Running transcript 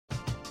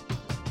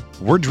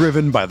We're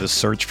driven by the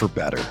search for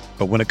better.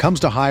 But when it comes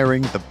to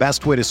hiring, the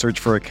best way to search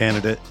for a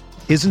candidate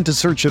isn't to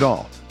search at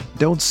all.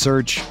 Don't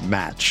search,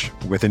 match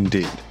with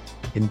Indeed.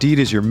 Indeed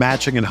is your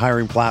matching and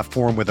hiring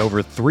platform with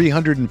over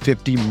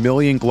 350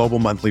 million global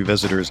monthly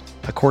visitors,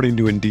 according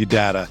to Indeed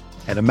data,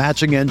 and a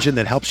matching engine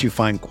that helps you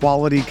find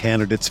quality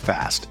candidates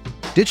fast.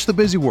 Ditch the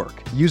busy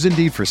work. Use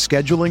Indeed for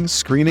scheduling,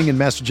 screening, and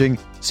messaging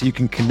so you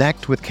can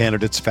connect with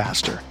candidates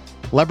faster.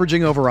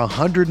 Leveraging over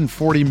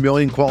 140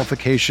 million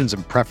qualifications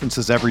and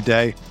preferences every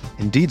day,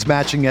 Indeed's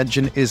matching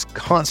engine is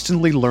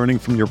constantly learning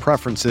from your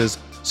preferences,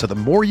 so the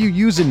more you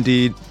use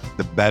Indeed,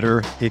 the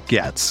better it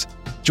gets.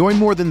 Join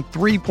more than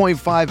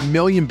 3.5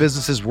 million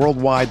businesses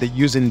worldwide that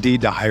use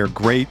Indeed to hire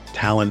great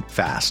talent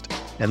fast.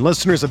 And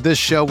listeners of this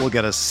show will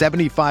get a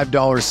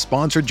 $75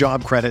 sponsored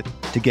job credit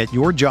to get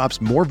your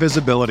jobs more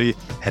visibility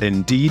at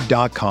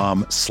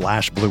Indeed.com/Blue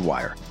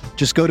Wire.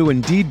 Just go to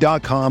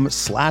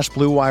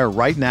Indeed.com/Blue Wire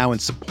right now and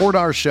support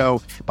our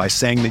show by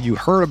saying that you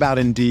heard about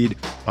Indeed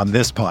on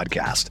this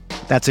podcast.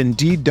 That's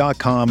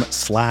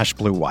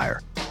Indeed.com/Blue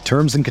Wire.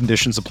 Terms and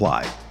conditions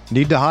apply.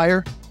 Need to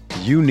hire?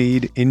 You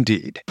need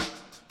Indeed.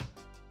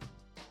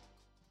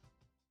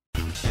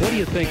 What do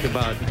you think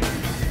about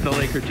the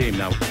Laker team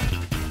now?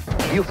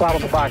 You follow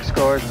the box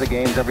scores of the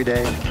games every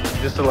day?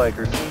 Just the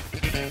Lakers.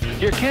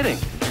 You're kidding.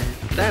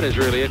 That is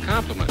really a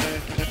compliment.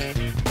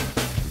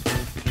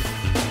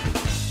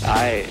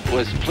 I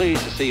was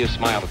pleased to see you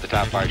smile at the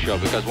top of our show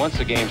because once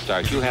the game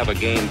starts, you have a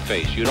game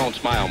face. You don't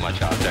smile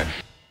much out there.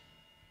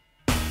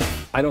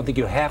 I don't think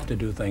you have to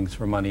do things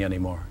for money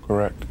anymore.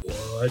 Correct.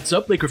 What's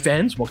up, Laker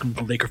fans? Welcome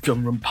to the Laker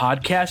Film Room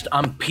podcast.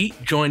 I'm Pete,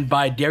 joined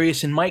by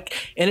Darius and Mike,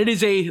 and it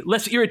is a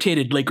less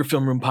irritated Laker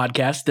Film Room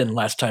podcast than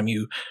last time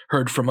you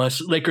heard from us.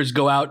 Lakers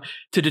go out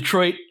to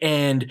Detroit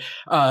and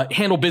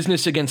handle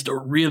business against a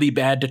really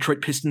bad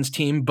Detroit Pistons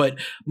team. But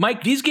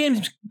Mike, these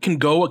games can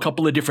go a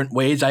couple of different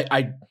ways.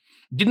 I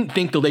didn't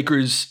think the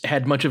Lakers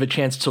had much of a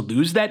chance to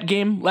lose that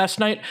game last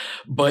night,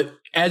 but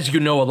as you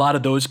know, a lot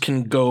of those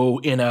can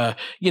go in a,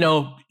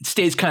 it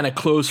stays kind of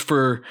close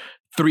for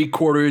 3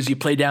 quarters. You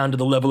play down to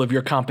the level of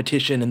your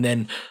competition and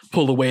then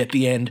pull away at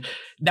the end.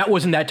 That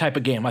wasn't that type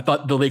of game. I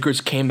thought the Lakers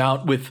came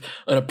out with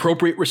an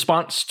appropriate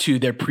response to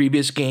their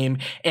previous game.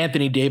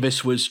 Anthony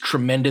Davis was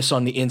tremendous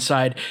on the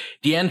inside.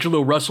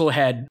 D'Angelo Russell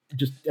had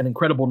just an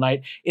incredible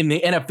night. In the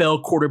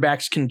NFL,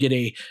 quarterbacks can get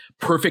a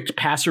perfect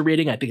passer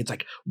rating. I think it's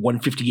like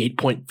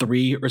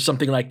 158.3 or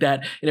something like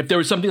that. And if there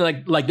was something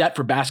like that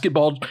for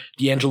basketball,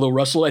 D'Angelo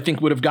Russell, I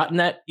think, would have gotten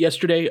that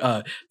yesterday,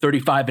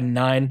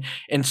 35-9.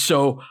 And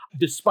so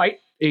despite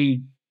a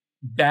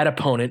bad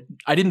opponent,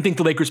 I didn't think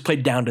the Lakers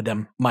played down to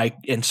them, Mike.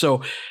 And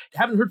so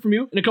haven't heard from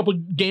you in a couple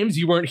of games.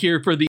 You weren't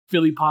here for the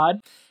Philly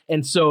pod.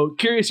 And so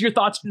curious your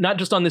thoughts, not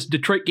just on this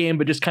Detroit game,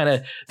 but just kind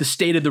of the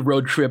state of the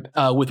road trip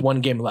with 1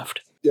 game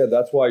left. Yeah,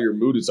 that's why your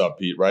mood is up,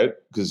 Pete, right?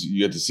 Because you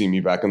get to see me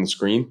back on the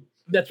screen.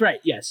 That's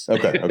right. Yes.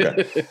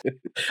 Okay.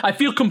 I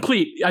feel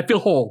complete. I feel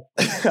whole.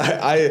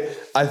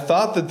 I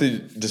thought that the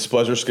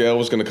displeasure scale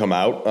was going to come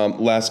out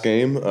last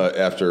game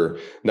after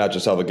not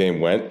just how the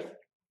game went.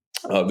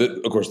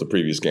 Of course, the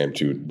previous game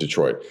to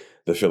Detroit,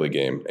 the Philly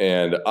game,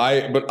 but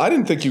I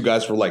didn't think you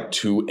guys were like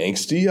too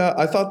angsty.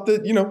 I thought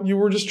that you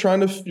were just trying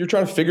to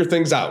figure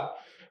things out,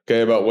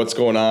 okay, about what's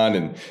going on,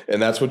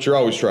 and that's what you're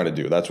always trying to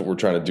do. That's what we're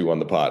trying to do on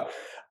the pod.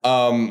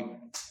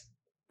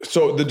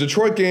 So the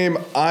Detroit game,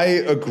 I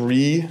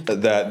agree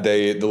that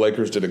the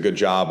Lakers did a good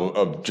job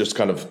of just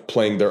kind of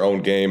playing their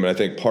own game, and I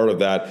think part of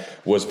that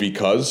was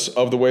because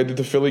of the way that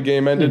the Philly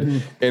game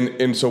ended,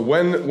 and so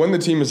when the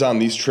team is on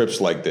these trips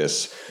like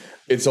this,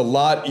 it's a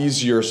lot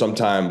easier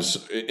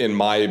sometimes in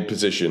my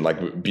position,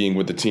 like being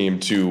with the team,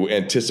 to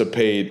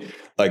anticipate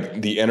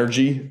like the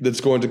energy that's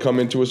going to come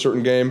into a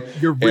certain game.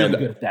 You're really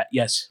good at that.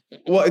 Yes.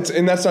 Well,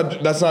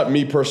 that's not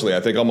me personally. I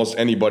think almost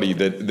anybody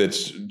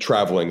that's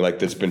traveling, like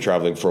that's been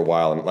traveling for a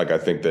while. And like, I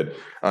think that,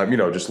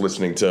 just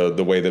listening to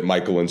the way that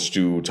Michael and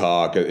Stu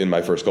talk in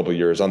my first couple of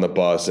years on the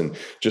bus and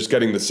just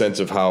getting the sense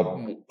of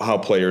how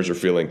players are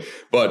feeling.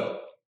 But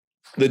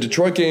the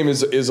Detroit game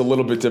is a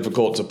little bit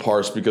difficult to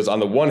parse because on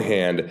the one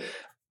hand,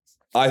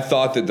 I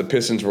thought that the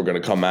Pistons were going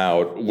to come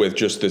out with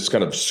just this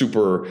kind of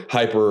super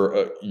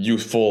hyper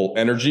youthful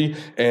energy,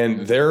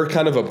 and they're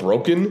kind of a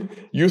broken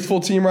youthful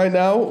team right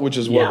now, which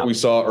is what we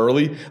saw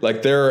early.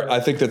 Like I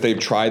think that they've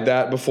tried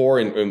that before,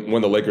 and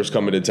when the Lakers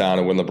come into town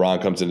and when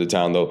LeBron comes into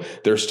town, though,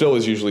 there still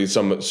is usually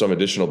some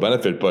additional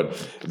benefit, but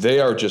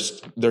they're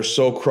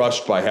so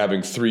crushed by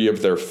having 3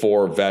 of their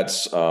 4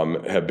 vets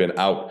have been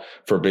out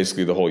for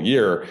basically the whole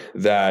year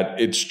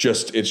that it's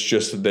just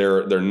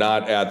they're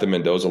not at the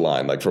Mendoza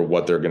line, like for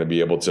what they're going to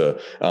be able to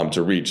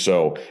reach.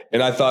 So,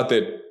 and I thought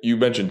that you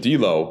mentioned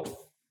D'Lo.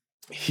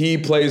 He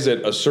plays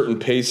at a certain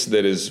pace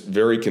that is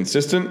very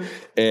consistent,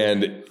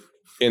 and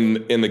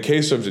in the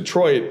case of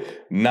Detroit,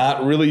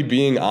 not really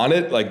being on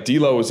it, like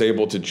D'Lo was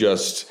able to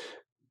just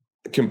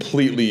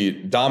completely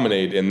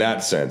dominate in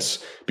that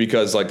sense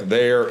because like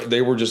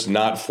they were just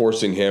not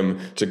forcing him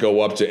to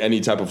go up to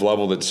any type of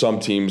level that some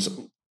teams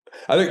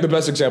I think the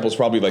best example is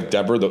probably like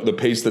Denver. The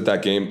pace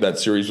that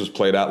series was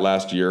played at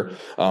last year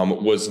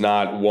was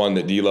not one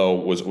that D'Lo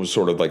was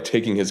sort of like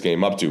taking his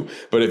game up to.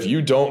 But if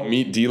you don't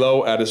meet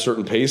D'Lo at a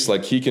certain pace,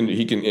 like he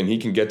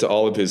can get to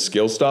all of his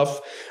skill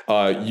stuff.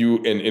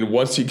 And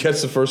once he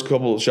gets the first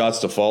couple of shots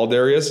to fall,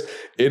 Darius,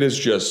 it is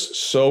just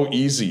so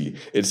easy.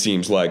 It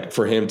seems like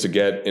for him to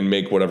get and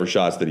make whatever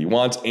shots that he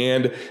wants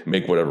and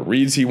make whatever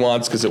reads he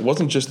wants, because it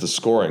wasn't just the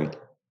scoring.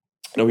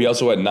 No, he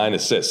also had 9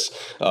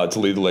 assists to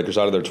lead the Lakers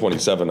out of their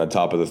 27 on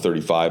top of the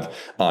 35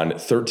 on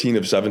 13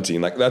 of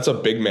 17. Like that's a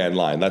big man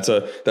line. That's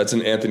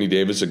an Anthony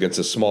Davis against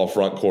a small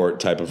front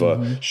court type of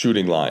a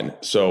shooting line.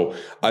 So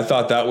I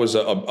thought that was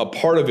a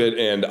part of it,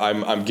 and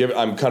I'm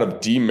kind of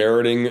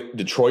demeriting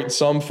Detroit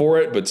some for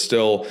it, but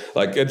still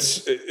like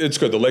it's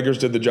good. The Lakers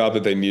did the job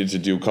that they needed to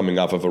do coming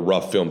off of a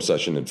rough film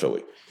session in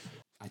Philly.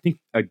 I think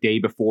a day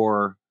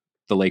before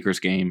the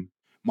Lakers game,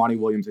 Monty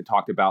Williams had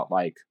talked about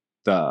like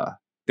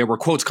there were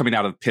quotes coming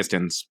out of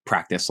Pistons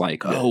practice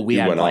like, we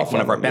had like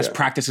one of our best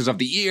practices of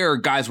the year.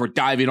 Guys were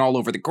diving all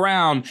over the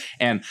ground.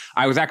 And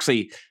I was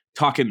actually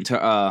talking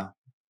to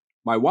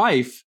my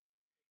wife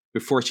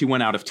before she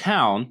went out of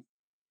town,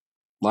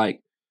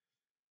 like,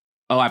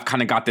 I've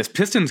kind of got this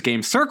Pistons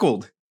game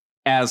circled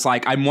as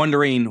like, I'm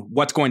wondering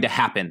what's going to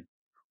happen,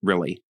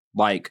 really.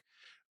 Like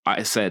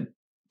I said,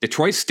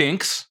 Detroit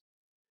stinks,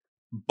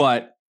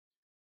 but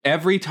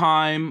every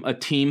time a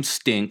team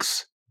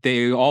stinks,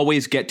 they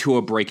always get to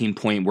a breaking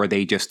point where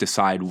they just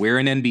decide we're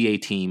an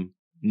NBA team,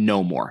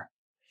 no more.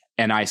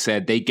 And I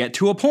said they get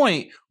to a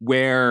point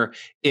where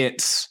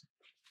it's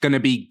going to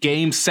be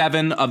game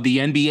 7 of the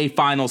NBA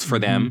Finals for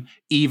them,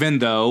 even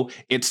though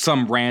it's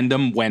some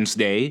random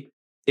Wednesday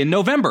in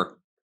November.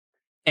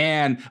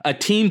 And a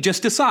team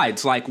just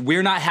decides, like,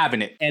 we're not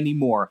having it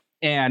anymore.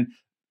 And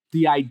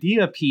the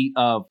idea, Pete,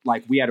 of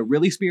like we had a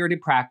really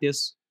spirited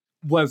practice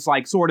was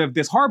like sort of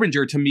this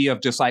harbinger to me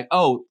of just like,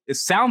 it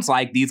sounds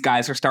like these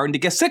guys are starting to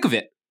get sick of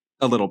it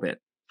a little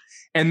bit.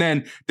 And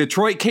then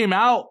Detroit came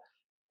out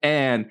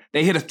and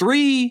they hit a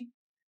 3,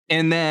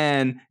 and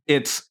then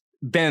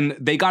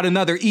they got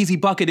another easy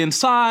bucket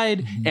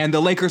inside, and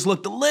the Lakers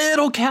looked a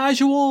little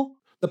casual.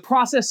 The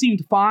process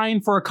seemed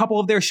fine for a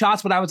couple of their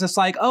shots, but I was just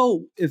like,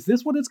 is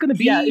this what it's going to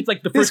be? Yeah, it's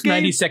like the first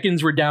 90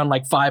 seconds were down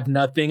like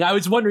 5-0. I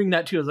was wondering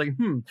that too. I was like,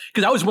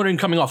 because I was wondering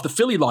coming off the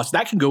Philly loss,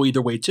 that can go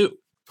either way too.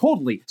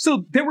 Totally.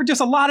 So there were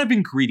just a lot of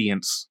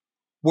ingredients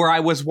where I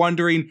was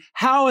wondering,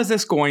 how is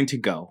this going to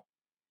go?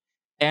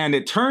 And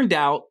it turned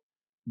out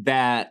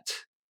that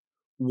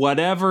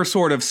whatever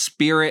sort of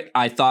spirit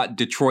I thought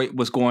Detroit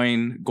was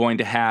going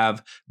to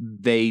have,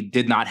 they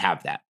did not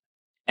have that.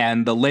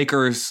 And the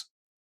Lakers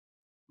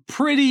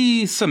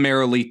pretty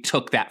summarily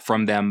took that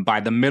from them by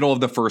the middle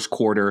of the first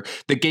quarter.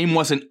 The game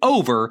wasn't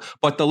over,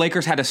 but the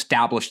Lakers had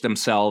established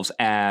themselves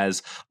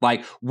as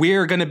like,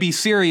 we're going to be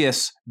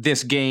serious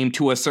this game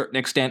to a certain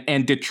extent.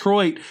 And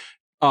Detroit,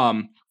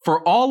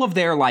 for all of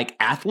their like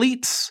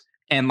athletes,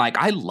 and like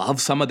I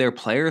love some of their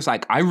players.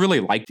 Like I really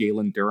like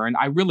Jalen Duren.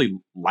 I really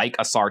like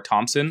Asar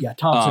Thompson. Yeah,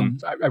 Thompson.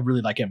 I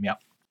really like him. Yeah.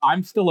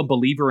 I'm still a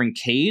believer in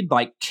Cade.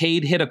 Like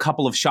Cade hit a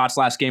couple of shots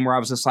last game where I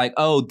was just like,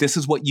 this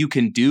is what you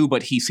can do,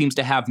 but he seems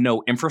to have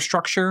no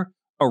infrastructure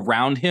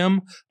around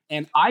him.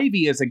 And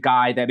Ivy is a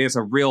guy that is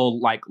a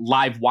real like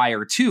live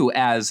wire too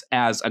as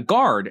a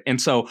guard. And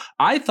so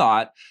I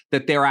thought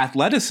that their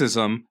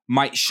athleticism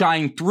might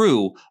shine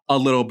through a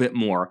little bit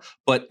more.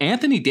 But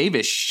Anthony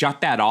Davis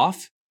shut that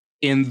off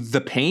in the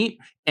paint,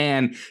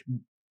 and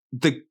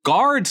the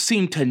guards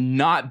seem to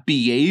not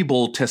be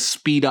able to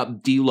speed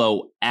up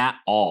D'Lo at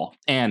all.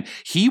 And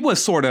he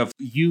was sort of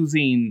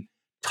using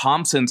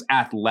Thompson's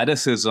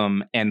athleticism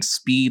and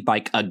speed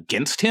like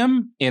against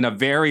him in a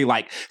very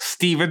like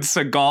Steven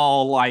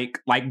Seagal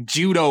like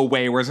judo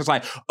way, where it's just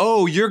like,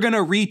 you're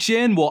gonna reach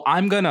in, well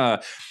I'm gonna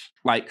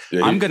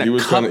he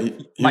was kind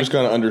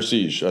of under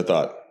siege, I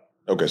thought.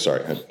 Okay,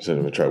 sorry, I said I'm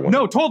gonna try one.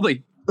 No,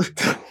 totally.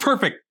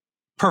 Perfect,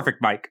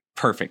 Mike.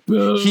 Perfect.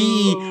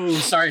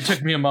 Sorry, it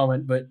took me a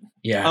moment, but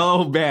yeah.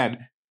 Oh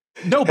man.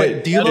 No,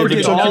 but D'Lo if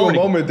it took you a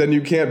moment, then you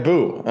can't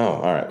boo. Oh,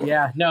 all right.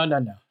 Yeah, no.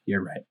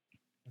 You're right.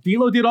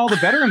 D'Lo did all the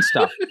veteran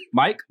stuff,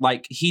 Mike.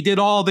 Like he did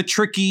all the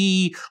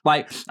tricky,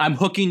 like I'm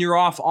hooking your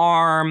off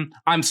arm,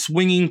 I'm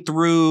swinging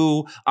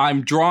through,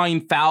 I'm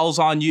drawing fouls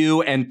on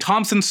you. And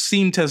Thompson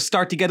seemed to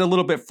start to get a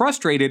little bit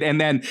frustrated.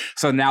 And then,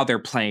 so now they're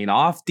playing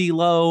off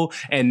D'Lo,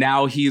 and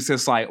now he's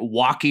just like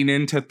walking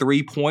into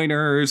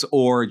 3-pointers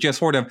or just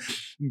sort of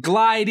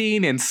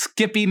gliding and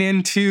skipping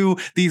into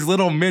these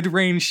little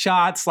mid-range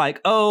shots. Like,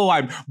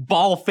 I'm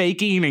ball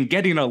faking and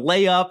getting a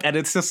layup. And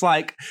it's just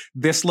like,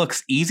 this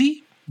looks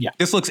easy. Yeah,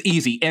 this looks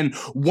easy. And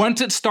once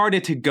it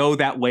started to go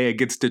that way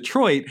against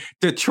Detroit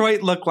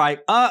looked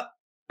like,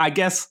 I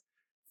guess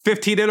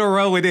 15 in a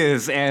row it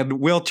is,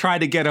 and we'll try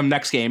to get them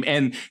next game.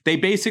 And they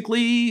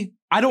basically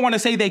I don't want to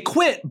say they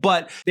quit,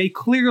 but they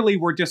clearly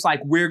were just like,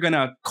 we're going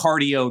to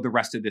cardio the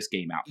rest of this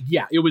game out.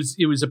 Yeah, it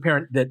was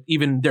apparent that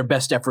even their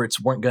best efforts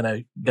weren't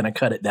gonna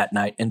cut it that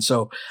night. And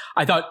so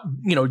I thought,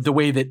 the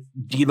way that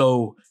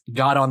D'Lo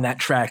got on that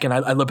track, and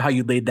I love how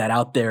you laid that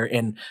out there.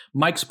 And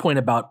Mike's point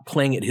about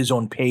playing at his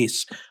own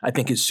pace, I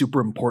think, is super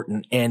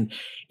important. And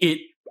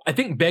I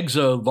think begs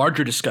a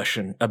larger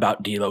discussion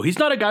about D'Lo. He's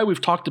not a guy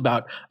we've talked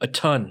about a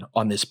ton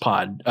on this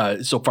pod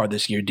so far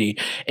this year, D.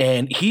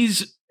 And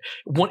he's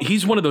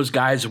one of those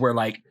guys where,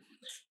 like,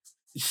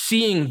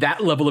 seeing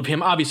that level of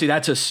him, obviously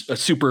that's a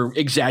super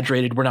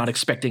exaggerated. We're not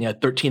expecting a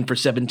 13 for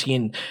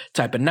 17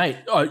 type of night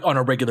on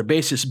a regular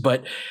basis.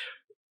 But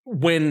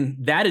when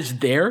that is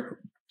there,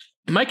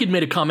 Mike had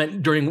made a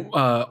comment during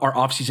our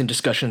offseason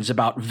discussions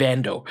about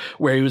Vando,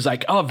 where he was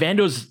like, oh,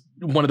 Vando's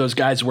one of those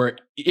guys where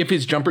if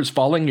his jumper's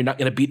falling, you're not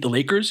going to beat the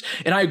Lakers.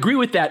 And I agree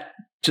with that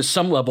to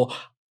some level.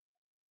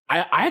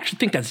 I actually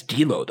think that's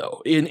D'Lo,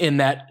 though, in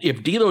that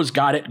if D'Lo's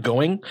got it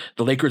going,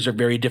 the Lakers are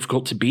very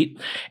difficult to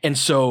beat. And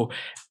so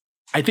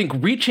I think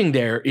reaching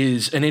there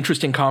is an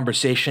interesting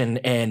conversation.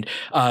 And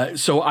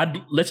so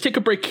let's take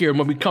a break here. And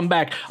when we come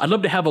back, I'd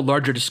love to have a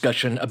larger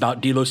discussion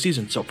about D'Lo's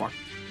season so far.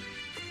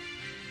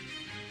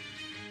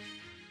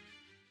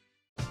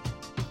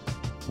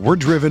 We're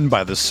driven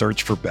by the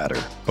search for better.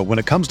 But when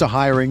it comes to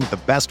hiring, the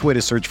best way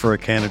to search for a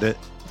candidate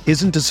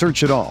isn't to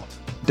search at all.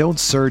 Don't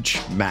search,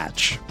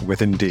 match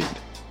with Indeed.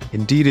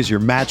 Indeed is your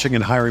matching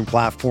and hiring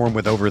platform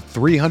with over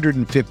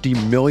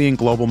 350 million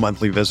global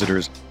monthly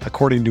visitors,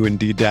 according to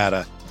Indeed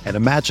data, and a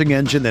matching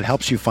engine that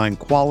helps you find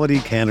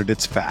quality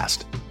candidates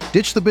fast.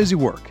 Ditch the busy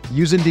work.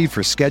 Use Indeed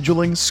for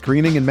scheduling,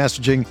 screening, and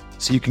messaging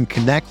so you can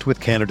connect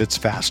with candidates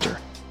faster.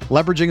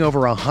 Leveraging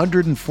over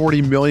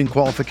 140 million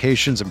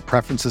qualifications and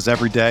preferences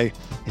every day,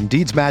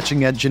 Indeed's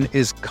matching engine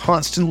is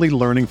constantly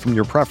learning from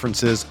your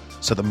preferences,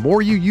 so the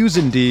more you use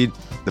Indeed,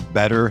 the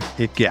better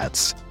it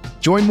gets.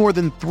 Join more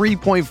than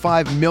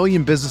 3.5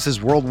 million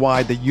businesses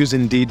worldwide that use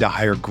Indeed to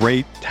hire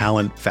great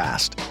talent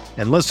fast.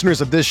 And listeners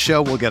of this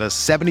show will get a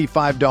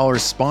 $75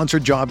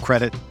 sponsored job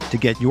credit to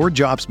get your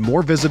jobs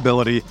more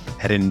visibility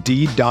at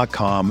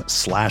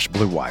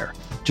Indeed.com/Blue Wire.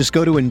 Just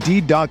go to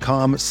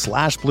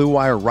Indeed.com/Blue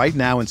Wire right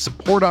now and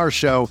support our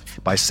show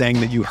by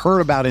saying that you heard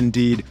about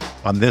Indeed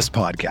on this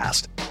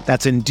podcast.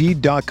 That's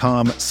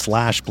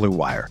Indeed.com/Blue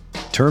Wire.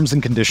 Terms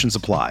and conditions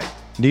apply.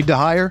 Need to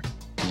hire?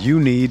 You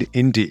need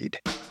Indeed.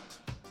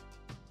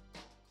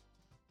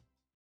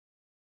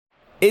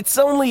 It's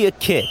only a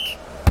kick,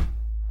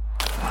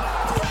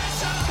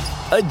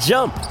 a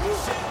jump,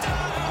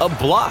 a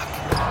block.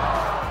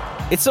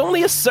 It's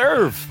only a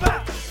serve.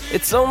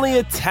 It's only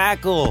a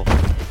tackle,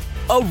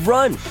 a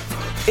run.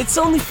 It's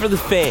only for the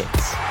fans.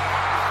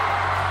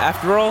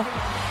 After all,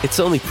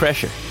 it's only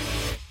pressure.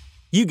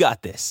 You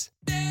got this.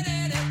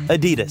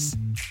 Adidas.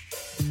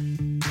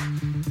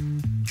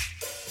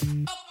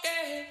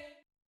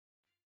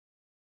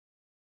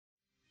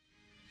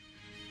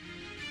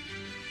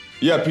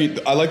 Yeah, Pete,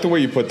 I like the way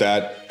you put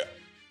that.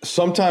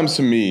 Sometimes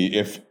to me,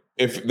 if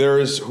there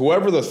is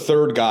whoever the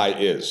third guy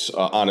is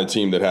on a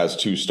team that has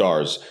two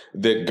stars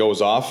that goes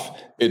off,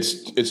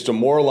 it's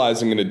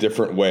demoralizing in a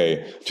different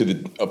way to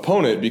the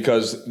opponent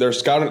because their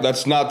scouting,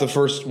 that's not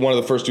one of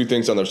the first two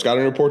things on their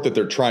scouting report that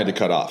they're trying to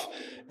cut off.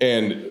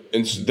 And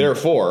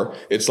therefore,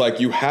 it's like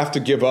you have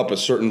to give up a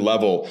certain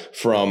level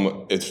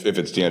from if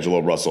it's D'Angelo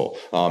Russell,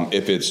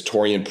 if it's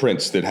Taurean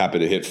Prince that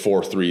happened to hit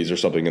 4 threes or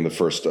something in the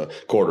first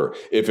quarter,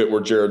 if it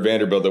were Jared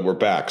Vanderbilt that we're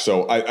back.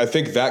 So I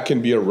think that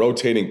can be a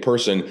rotating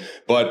person,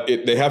 but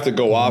they have to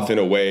go off in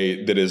a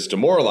way that is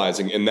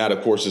demoralizing. And that,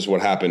 of course, is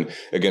what happened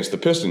against the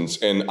Pistons.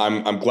 And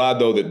I'm glad,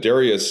 though, that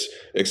Darius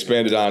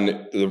expanded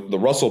on the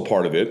Russell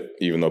part of it,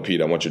 even though,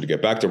 Pete, I want you to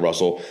get back to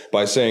Russell,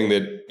 by saying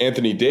that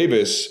Anthony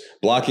Davis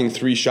blocking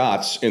 3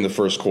 shots in the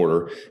first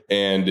quarter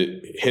and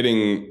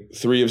hitting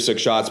 3 of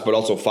 6 shots, but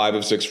also 5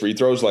 of 6 free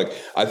throws. Like,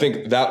 I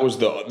think that was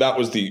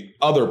the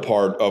other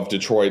part of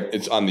Detroit.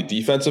 It's on the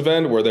defensive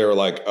end where they were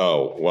like,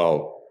 oh,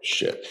 well,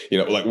 shit,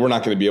 like we're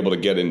not going to be able to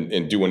get in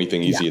and do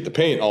anything easy at the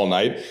paint all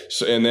night.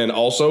 So, and then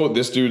also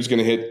this dude's going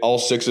to hit all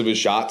 6 of his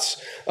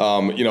shots,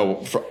 from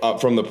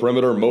the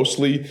perimeter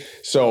mostly.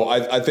 So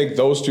I think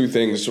those two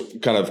things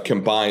kind of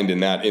combined in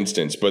that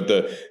instance. But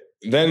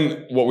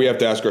then what we have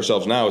to ask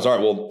ourselves now is, all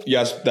right, well,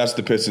 yes, that's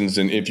the Pistons.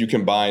 And if you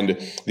combined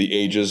the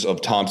ages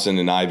of Thompson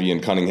and Ivy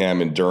and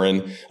Cunningham and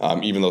Duren,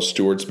 even though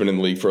Stewart's been in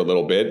the league for a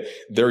little bit,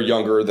 they're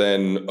younger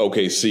than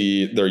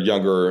OKC. They're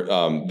younger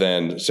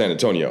than San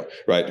Antonio,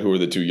 right? Who are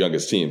the 2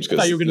 youngest teams? I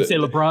thought you were going to say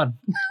LeBron.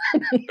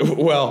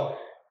 Well,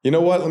 you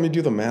know what? Let me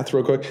do the math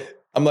real quick.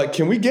 I'm like,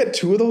 can we get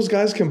 2 of those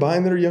guys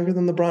combined that are younger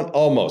than LeBron?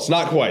 Almost.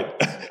 Not quite.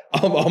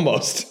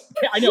 Almost.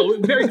 I know.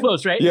 Very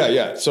close, right?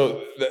 Yeah.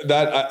 So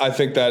I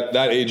think that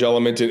age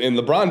element, and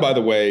LeBron, by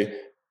the way,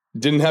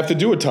 didn't have to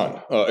do a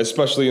ton,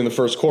 especially in the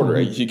first quarter.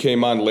 Mm-hmm. He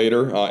came on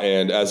later,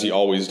 and as he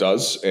always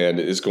does, and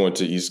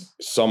he's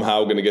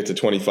somehow going to get to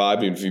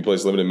 25 if he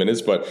plays limited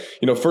minutes. But,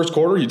 first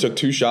quarter, he took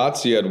 2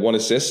 shots. He had 1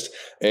 assist,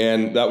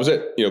 and that was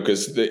it,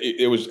 because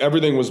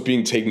everything was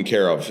being taken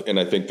care of. And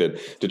I think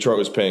that Detroit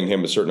was paying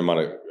him a certain amount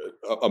of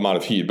amount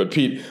of heat. But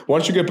Pete, why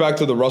don't you get back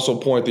to the Russell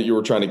point that you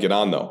were trying to get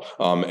on, though,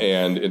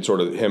 and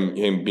sort of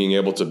him being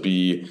able to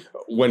be,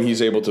 when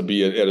he's able to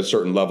be at a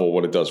certain level,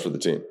 what it does for the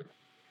team.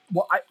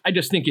 Well, I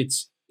just think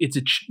it's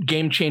a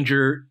game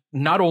changer,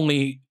 not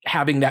only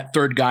having that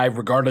third guy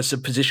regardless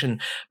of position,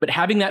 but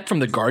having that from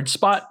the guard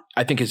spot,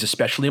 I think is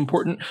especially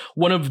important.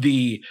 One of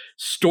the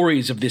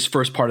stories of this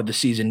first part of the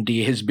season,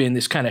 D, has been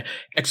this kind of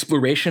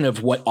exploration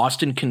of what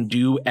Austin can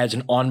do as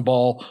an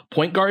on-ball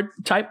point guard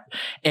type.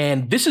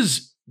 And this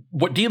is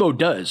what D'Lo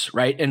does,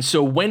 right? And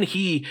so when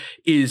he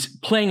is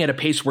playing at a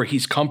pace where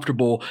he's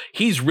comfortable,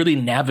 he's really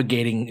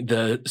navigating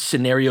the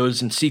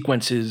scenarios and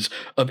sequences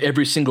of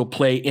every single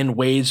play in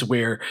ways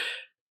where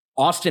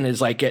Austin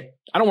is like at,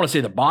 I don't want to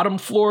say the bottom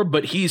floor,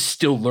 but he's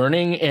still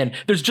learning. And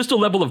there's just a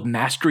level of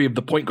mastery of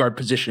the point guard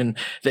position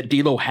that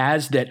D'Lo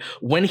has, that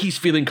when he's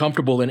feeling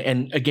comfortable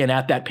and again,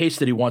 at that pace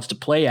that he wants to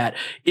play at,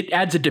 it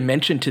adds a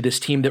dimension to this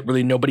team that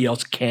really nobody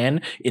else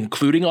can,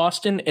 including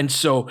Austin. And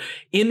so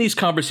in these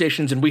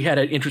conversations, and we had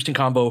an interesting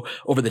combo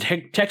over the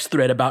text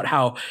thread about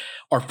how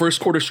our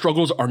first quarter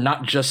struggles are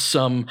not just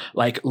some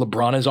like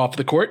LeBron is off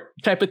the court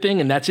type of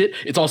thing, and that's it.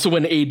 It's also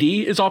when AD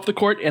is off the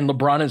court and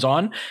LeBron is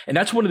on. And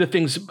that's one of the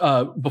things,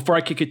 before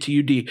I kick it to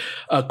you, D,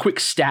 a quick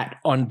stat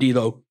on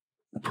D'Lo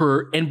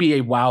per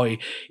NBA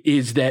Wowie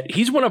is that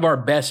he's one of our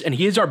best, and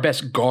he is our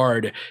best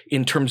guard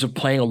in terms of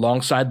playing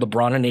alongside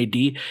LeBron and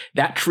AD.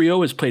 That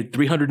trio has played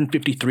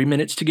 353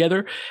 minutes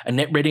together, a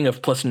net rating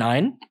of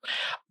 +9.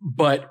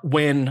 But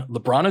when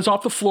LeBron is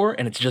off the floor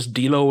and it's just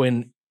D'Lo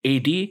and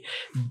AD,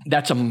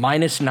 that's a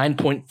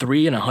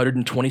 -9.3 in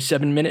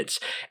 127 minutes.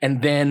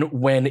 And then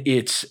when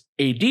it's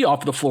AD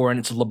off the floor and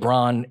it's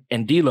LeBron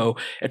and D'Lo,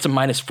 it's a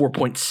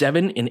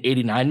 -4.7 in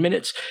 89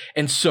 minutes.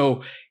 And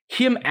so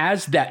him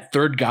as that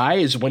third guy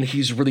is when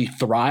he's really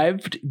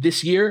thrived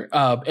this year.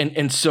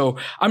 And so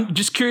I'm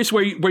just curious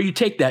where you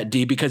take that,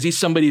 D, because he's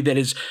somebody that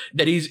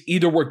he's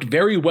either worked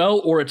very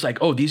well, or it's like,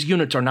 oh, these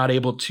units are not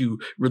able to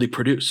really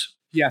produce.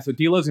 Yeah, so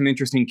D'Lo's an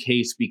interesting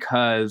case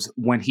because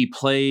when he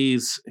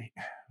plays,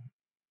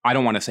 I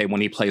don't want to say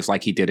when he plays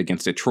like he did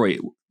against Detroit.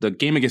 The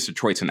game against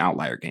Detroit's an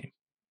outlier game,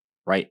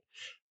 right?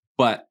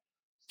 But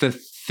the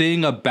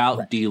thing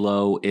about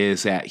D'Lo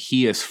is that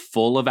he is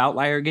full of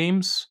outlier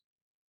games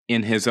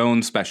in his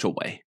own special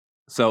way.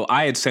 So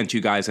I had sent you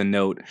guys a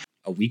note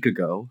a week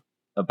ago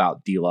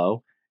about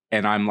D'Lo,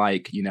 and I'm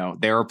like,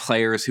 there are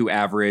players who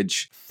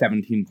average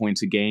 17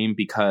 points a game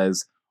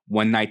because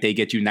one night they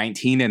get you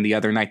 19 and the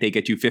other night they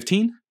get you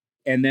 15.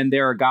 And then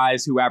there are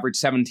guys who average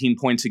 17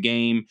 points a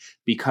game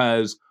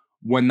because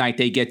one night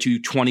they get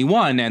you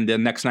 21 and the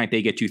next night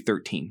they get you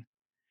 13.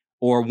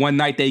 Or one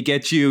night they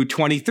get you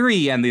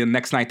 23 and the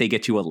next night they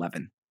get you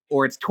 11.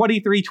 Or it's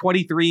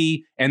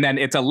 23, and then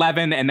it's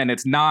 11, and then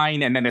it's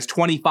 9, and then it's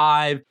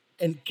 25.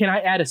 And can I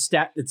add a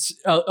stat that's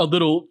a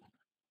little,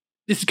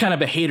 this is kind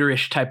of a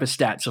haterish type of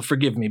stat, so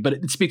forgive me, but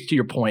it speaks to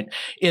your point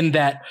in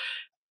that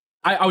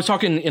I was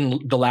talking in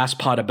the last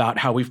pod about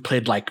how we've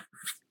played like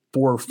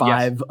 4 or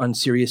 5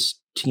 unserious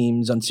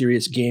teams,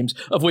 unserious games,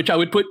 of which I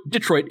would put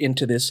Detroit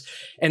into this.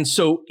 And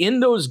so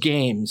in those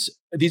games,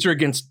 these are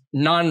against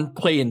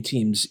non-play-in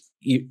teams,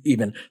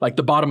 even like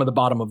the bottom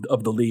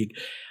of the league.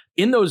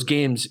 In those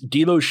games,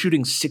 D'Lo's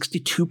shooting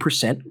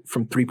 62%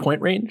 from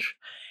 3-point range.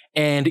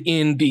 And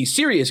in the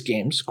serious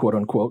games, quote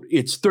unquote,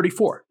 it's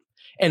 34.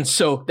 And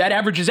so that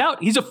averages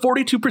out. He's a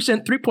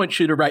 42% 3-point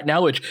shooter right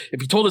now, which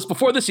if you told us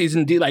before the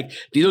season,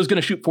 D'Lo's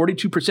going to shoot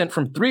 42%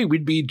 from 3,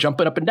 we'd be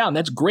jumping up and down.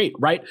 That's great,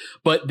 right?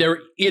 But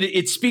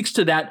it speaks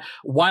to that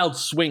wild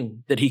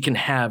swing that he can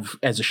have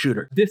as a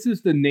shooter. This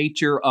is the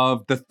nature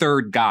of the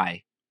third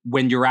guy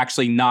when you're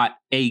actually not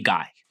a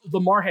guy.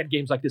 Lamar had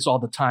games like this all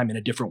the time in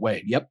a different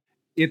way. Yep.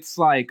 It's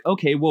like,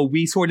 okay, well,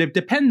 we sort of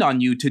depend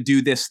on you to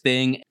do this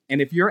thing.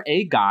 And if you're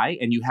a guy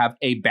and you have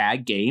a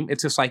bad game,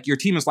 it's just like your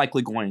team is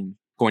likely going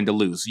to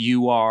lose.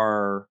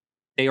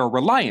 They are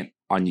reliant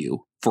on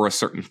you for a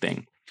certain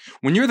thing.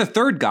 When you're the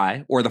third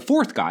guy or the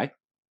fourth guy,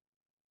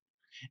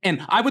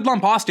 and I would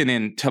lump Austin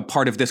into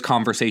part of this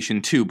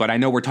conversation too, but I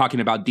know we're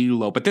talking about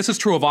D'Lo, but this is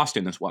true of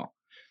Austin as well,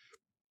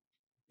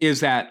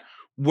 is that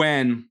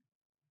when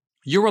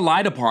you're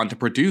relied upon to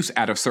produce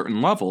at a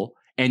certain level,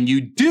 and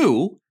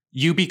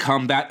you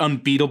become that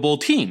unbeatable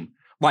team.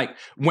 Like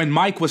when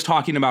Mike was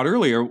talking about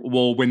earlier,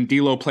 well, when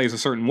D'Lo plays a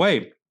certain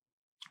way,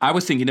 I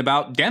was thinking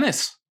about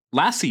Dennis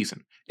last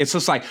season. It's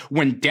just like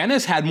when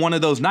Dennis had one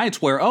of those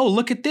nights where, oh,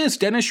 look at this,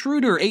 Dennis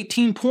Schroeder,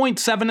 18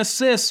 points, 7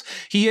 assists.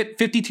 He hit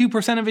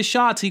 52% of his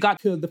shots. He got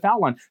to the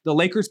foul line. The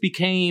Lakers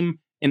became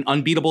an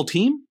unbeatable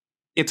team.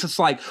 It's just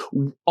like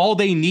all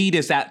they need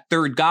is that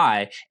third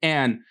guy.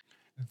 And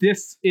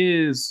this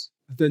is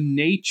the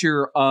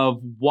nature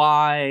of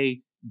why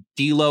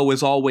D'Lo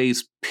is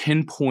always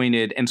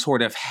pinpointed and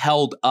sort of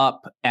held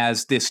up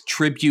as this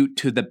tribute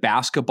to the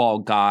basketball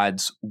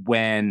gods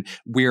when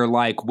we're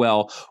like,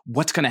 well,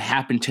 what's going to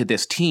happen to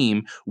this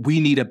team? We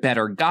need a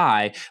better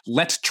guy.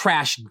 Let's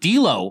trash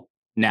D'Lo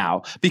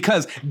now,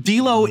 because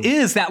D'Lo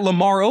is that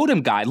Lamar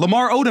Odom guy.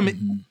 Lamar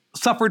Odom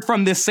suffered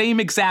from this same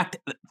exact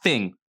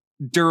thing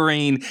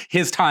during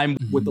his time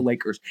with the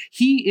Lakers.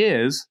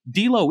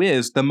 D'Lo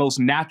is the most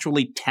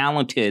naturally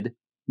talented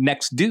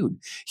next dude.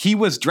 He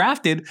was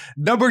drafted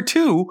number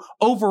 2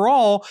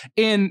 overall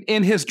in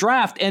his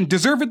draft, and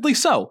deservedly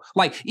so.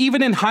 Like,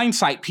 even in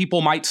hindsight,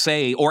 people might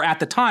say, or at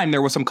the time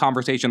there was some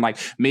conversation like,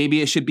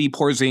 maybe it should be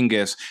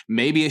Porzingis,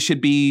 maybe it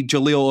should be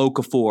Jahlil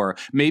Okafor,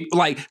 maybe,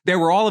 like, there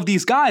were all of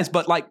these guys,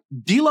 but like,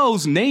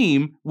 D'Lo's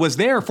name was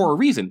there for a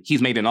reason.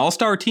 He's made an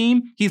all-star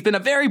team. He's been a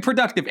very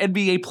productive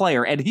NBA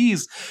player, and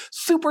he's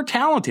super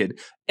talented.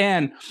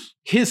 And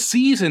his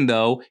season,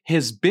 though,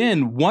 has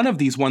been one of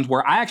these ones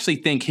where I actually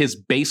think his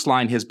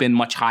baseline has been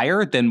much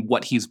higher than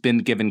what he's been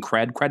given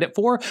credit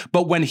for.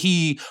 But when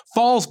he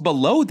falls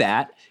below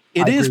that,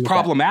 it is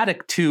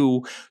problematic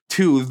to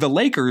the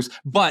Lakers.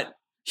 But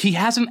he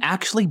hasn't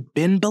actually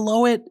been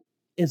below it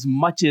as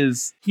much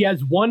as he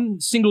has one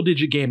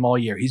single-digit game all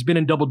year. He's been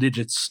in double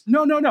digits.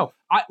 No.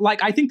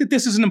 I think that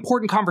this is an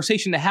important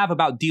conversation to have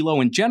about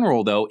D'Lo in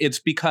general, though. It's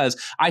because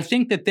I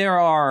think that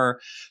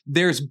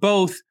there's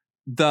both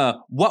the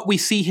what we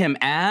see him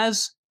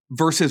as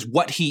versus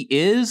what he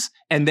is,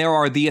 and there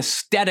are the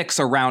aesthetics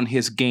around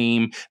his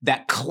game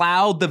that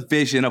cloud the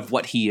vision of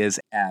what he is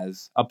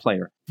as a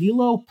player.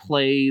 D'Lo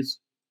plays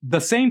the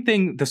same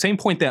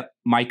point that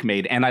Mike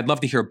made, and I'd love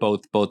to hear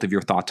both of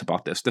your thoughts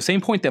about this. The same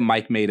point that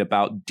Mike made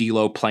about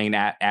D'Lo playing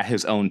at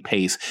his own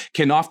pace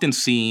can often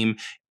seem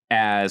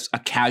as a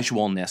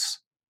casualness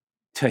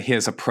to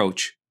his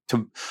approach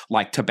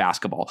to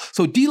basketball.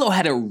 So D'Lo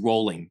had it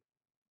rolling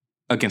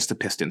against the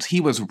Pistons. He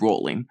was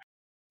rolling.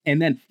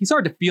 And then he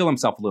started to feel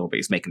himself a little bit.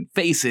 He's making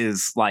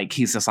faces. Like,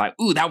 he's just like,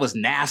 ooh, that was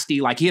nasty.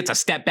 Like, he hits a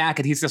step back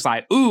and he's just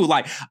like, ooh,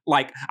 like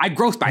I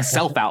grossed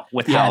myself out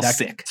with how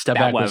sick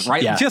that was,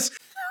 right? Yeah. Just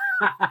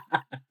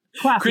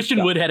Christian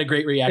stuff. Wood had a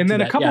great reaction. And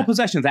then a couple of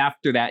possessions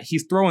after that,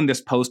 he's throwing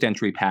this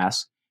post-entry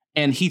pass.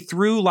 And he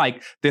threw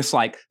like this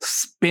like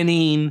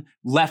spinning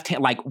left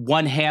hand, like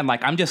one hand,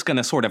 like I'm just going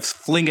to sort of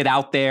fling it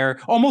out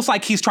there. Almost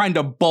like he's trying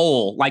to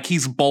bowl, like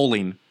he's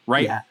bowling,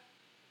 right? Yeah.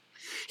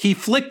 He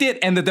flicked it,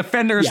 and the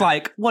defender's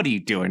like, "What are you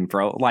doing,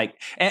 bro?"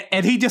 Like,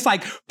 and he just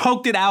like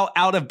poked it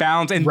out of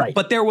bounds. And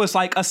but there was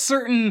like a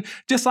certain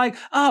just like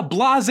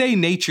blasé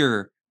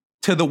nature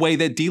to the way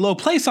that D'Lo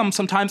plays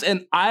sometimes,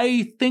 and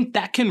I think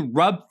that can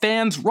rub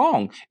fans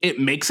wrong. It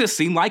makes it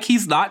seem like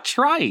he's not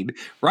tried,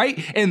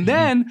 right? And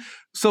then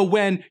so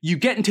when you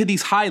get into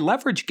these high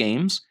leverage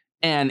games,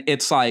 and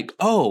it's like,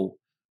 oh,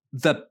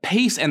 the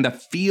pace and the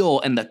feel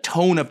and the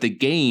tone of the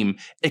game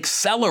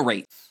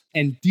accelerates.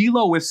 And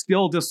D'Lo is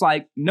still just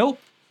like, nope,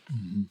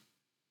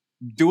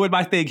 doing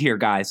my thing here,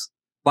 guys.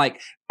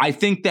 Like, I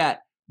think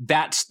that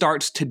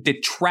starts to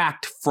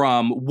detract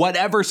from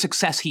whatever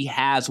success he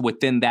has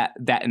within that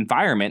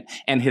environment,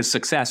 and his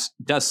success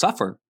does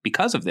suffer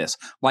because of this.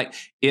 Like,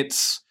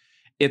 it's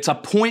a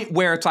point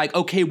where it's like,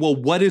 okay, well,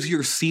 what is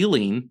your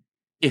ceiling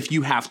if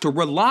you have to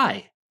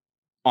rely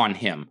on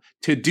him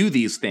to do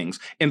these things?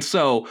 And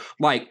so,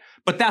 like,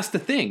 but that's the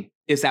thing,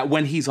 is that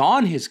when he's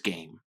on his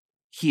game,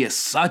 he is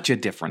such a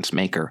difference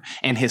maker,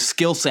 and his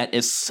skill set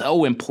is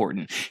so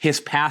important.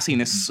 His passing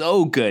is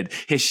so good.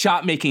 His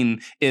shot making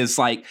is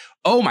like,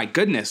 oh my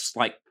goodness,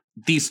 like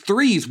these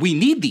threes, we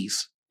need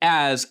these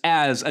as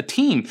a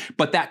team.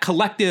 But that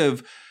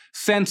collective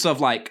sense of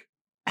like,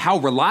 how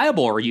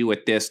reliable are you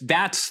at this?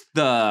 That's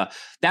the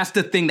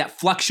thing that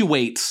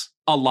fluctuates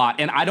a lot.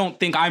 And I don't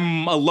think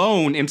I'm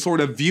alone in sort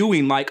of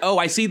viewing like, oh,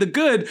 I see the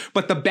good,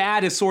 but the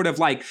bad is sort of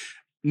like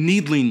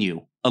needling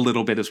you a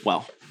little bit as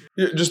well.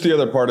 Just the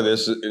other part of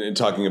this, in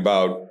talking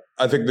about,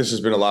 I think this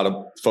has been a lot of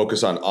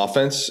focus on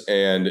offense,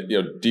 and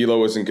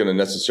D'Lo isn't going to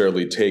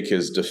necessarily take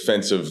his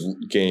defensive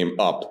game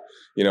up,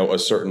 a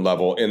certain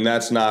level, and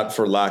that's not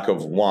for lack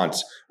of want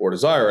or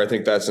desire. I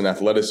think that's an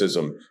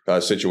athleticism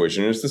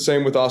situation, and it's the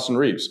same with Austin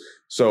Reeves.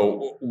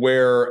 So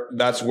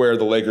that's where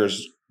the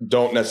Lakers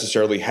don't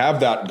necessarily have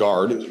that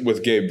guard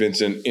with Gabe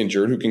Vincent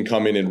injured, who can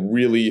come in and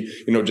really,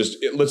 just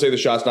let's say the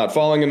shot's not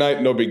falling a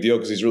night, no big deal,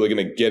 because he's really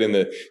going to get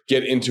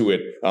into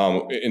it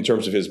in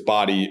terms of his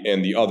body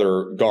and the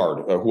other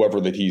guard,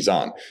 whoever that he's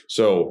on.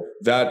 So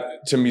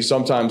that to me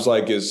sometimes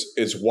like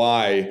is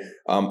why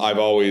I've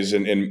always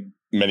and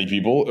many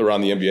people around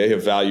the NBA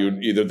have valued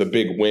either the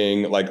big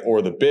wing or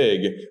the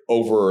big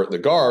over the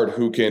guard,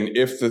 who can,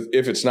 if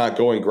it's not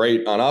going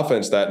great on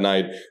offense that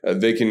night,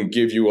 they can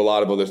give you a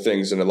lot of other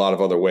things in a lot of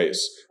other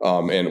ways.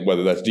 And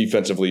whether that's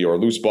defensively or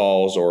loose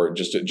balls or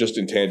just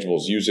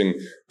intangibles, using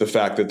the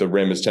fact that the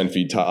rim is 10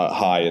 feet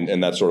high,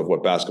 and that's sort of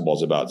what basketball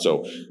is about.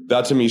 So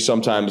that to me,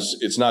 sometimes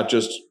it's not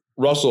just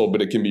Russell,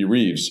 but it can be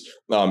Reeves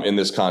in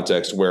this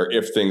context, where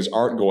if things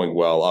aren't going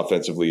well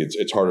offensively,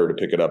 it's harder to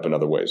pick it up in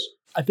other ways.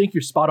 I think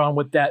you're spot on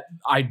with that.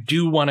 I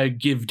do want to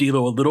give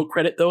D'Lo a little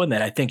credit, though, in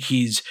that I think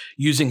he's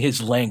using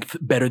his length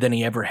better than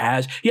he ever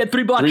has. He had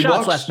three block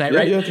shots last night,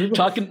 right? Yeah, 3 blocks.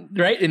 Talking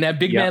right in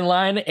that big man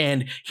line,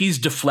 and he's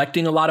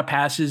deflecting a lot of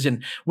passes.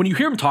 And when you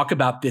hear him talk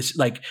about this,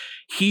 like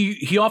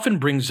he often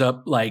brings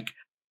up like,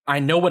 I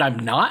know what I'm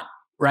not.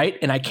 right?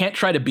 And I can't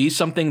try to be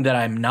something that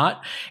I'm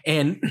not.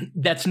 And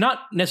that's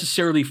not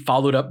necessarily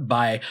followed up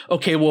by,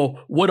 okay,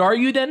 well, what are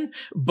you then?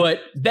 But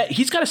that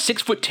he's got a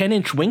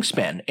 6'10"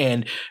 wingspan,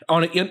 and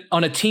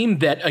on a team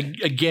that,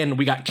 again,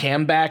 we got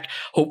Cam back,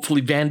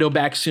 hopefully Vando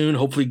back soon,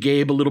 hopefully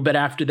Gabe a little bit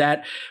after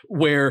that,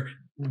 where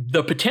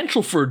the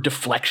potential for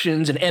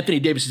deflections, and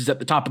Anthony Davis is at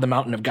the top of the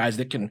mountain of guys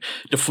that can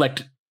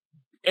deflect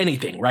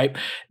anything, right?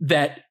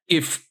 That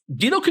if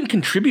Dino can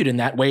contribute in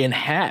that way, and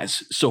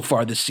has so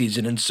far this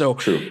season. And so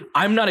True.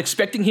 I'm not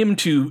expecting him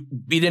to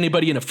beat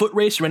anybody in a foot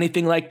race or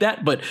anything like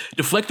that, but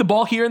deflect the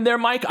ball here and there,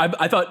 Mike.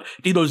 I thought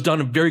Dino's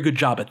done a very good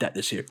job at that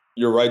this year.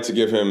 You're right to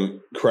give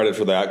him credit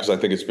for that, because I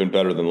think it's been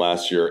better than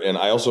last year. And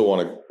I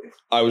also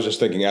I was just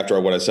thinking after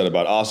what I said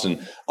about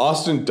Austin.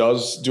 Austin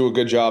does do a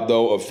good job,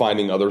 though, of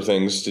finding other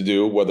things to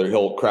do, whether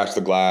he'll crash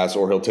the glass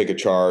or he'll take a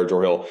charge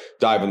or he'll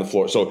dive on the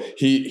floor. So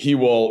he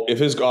will, if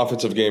his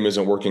offensive game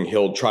isn't working,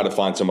 he'll try to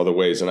find some other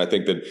ways. And I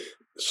think that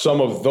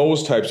some of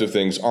those types of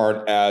things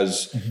aren't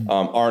as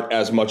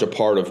much a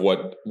part of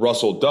what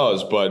Russell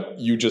does. But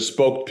you just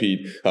spoke,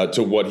 Pete,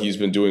 to what he's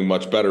been doing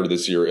much better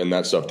this year, and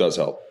that stuff does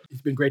help.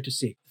 It's been great to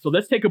see. So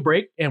let's take a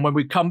break. And when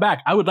we come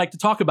back, I would like to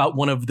talk about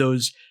one of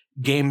those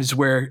games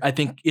where I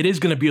think it is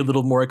going to be a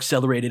little more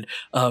accelerated.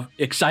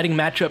 Exciting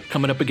matchup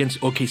coming up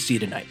against OKC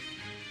tonight.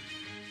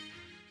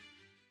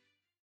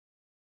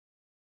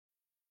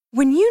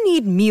 When you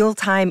need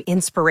mealtime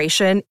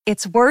inspiration,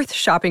 it's worth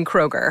shopping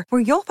Kroger, where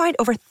you'll find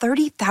over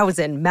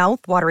 30,000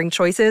 mouth-watering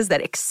choices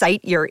that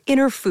excite your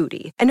inner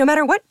foodie. And no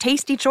matter what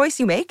tasty choice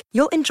you make,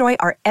 you'll enjoy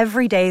our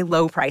everyday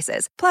low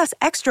prices, plus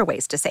extra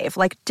ways to save,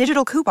 like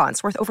digital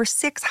coupons worth over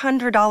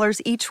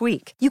 $600 each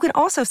week. You can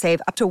also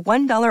save up to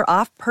 $1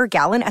 off per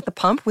gallon at the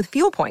pump with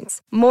fuel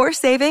points. More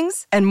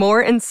savings and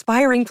more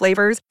inspiring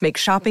flavors make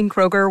shopping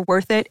Kroger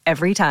worth it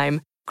every time.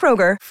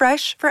 Kroger,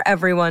 fresh for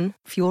everyone.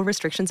 Fuel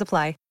restrictions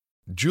apply.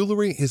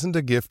 Jewelry isn't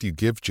a gift you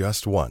give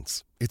just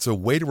once. It's a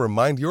way to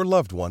remind your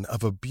loved one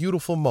of a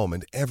beautiful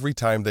moment every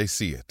time they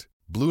see it.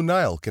 Blue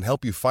Nile can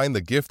help you find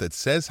the gift that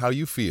says how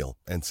you feel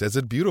and says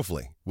it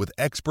beautifully, with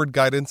expert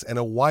guidance and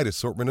a wide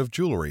assortment of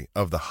jewelry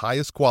of the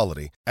highest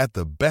quality at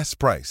the best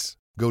price.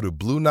 Go to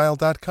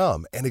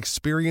BlueNile.com and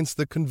experience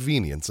the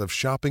convenience of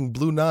shopping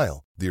Blue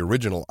Nile, the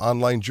original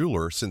online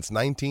jeweler since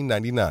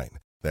 1999.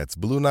 That's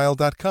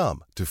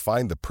BlueNile.com to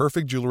find the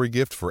perfect jewelry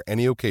gift for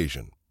any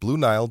occasion.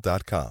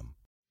 BlueNile.com.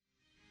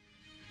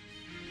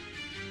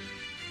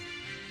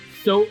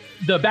 So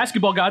the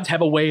basketball gods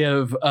have a way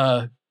of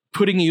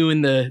putting you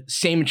in the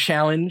same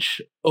challenge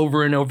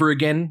over and over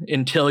again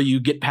until you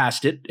get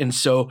past it. And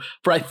so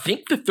for, I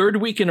think, the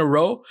third week in a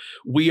row,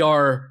 we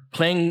are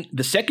playing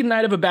the second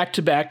night of a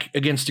back-to-back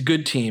against a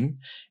good team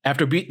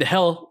after beat the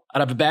hell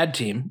out of a bad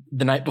team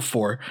the night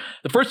before.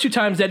 The first two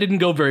times that didn't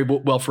go very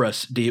well for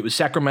us, D. It was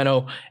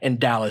Sacramento and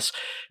Dallas.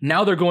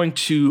 Now they're going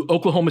to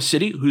Oklahoma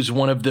City, who's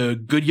one of the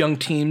good young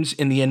teams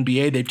in the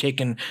NBA. They've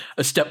taken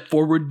a step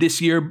forward this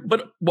year,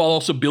 but while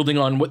also building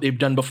on what they've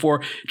done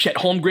before. Chet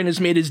Holmgren has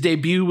made his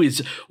debut,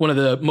 is one of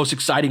the most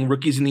exciting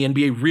rookies in the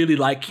NBA. Really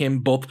like him,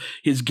 both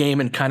his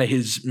game and kind of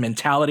his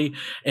mentality.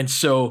 And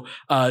so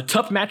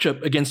tough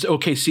matchup against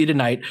OKC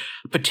tonight.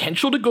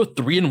 Potential to go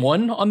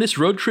 3-1 on this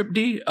road trip,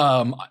 D.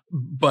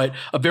 But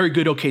a very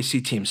good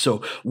OKC team.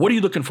 So what are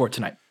you looking for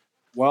tonight?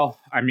 Well,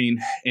 I mean,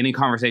 any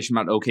conversation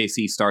about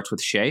OKC starts with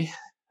Shai.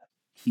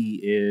 He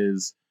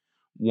is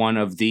one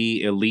of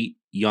the elite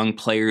young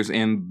players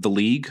in the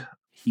league.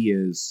 He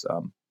is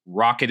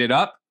rocketed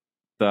up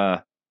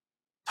the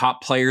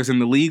top players in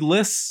the league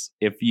lists.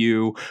 If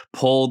you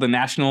poll the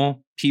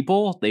national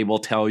people, they will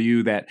tell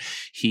you that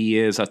he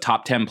is a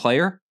top 10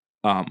 player.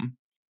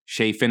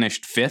 Shai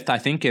finished 5th, I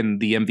think, in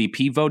the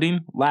MVP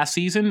voting last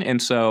season.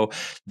 And so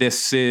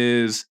this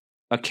is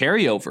a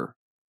carryover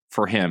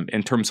for him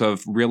in terms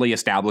of really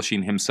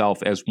establishing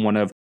himself as one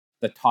of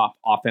the top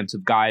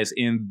offensive guys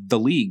in the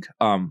league.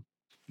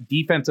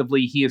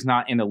 Defensively, he is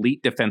not an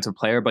elite defensive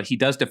player, but he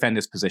does defend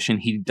his position.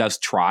 He does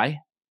try,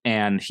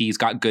 and he's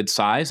got good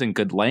size and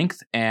good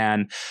length.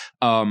 And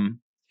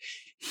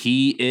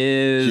he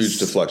is... huge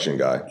deflection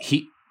guy.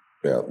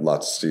 Yeah,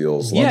 lots of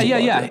steals.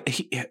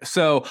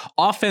 So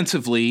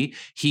offensively,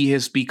 he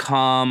has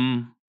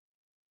become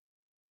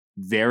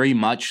very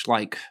much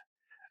like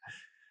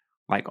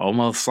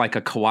almost like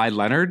a Kawhi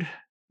Leonard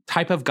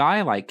type of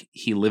guy. Like,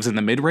 he lives in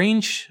the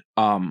mid-range,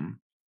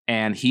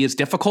 and he is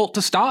difficult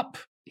to stop.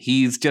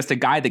 He's just a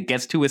guy that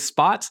gets to his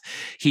spots.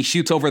 He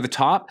shoots over the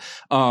top.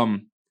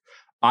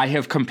 I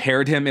have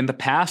compared him in the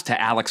past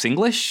to Alex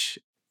English.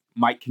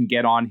 Mike can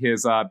get on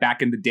his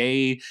back in the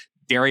day.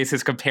 Darius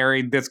is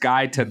comparing this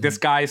guy to this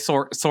guy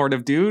sort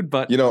of dude,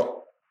 but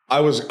I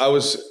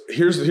was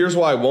here's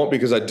why I won't,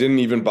 because I didn't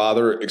even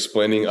bother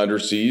explaining Under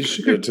Siege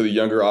to the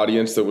younger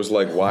audience that was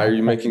like, why are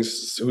you making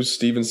who's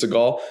Steven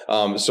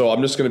Seagal? So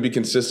I'm just going to be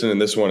consistent in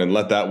this one and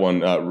let that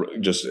one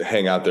just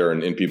hang out there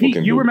and people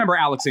can. You remember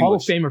Alex English, Hall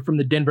of Famer from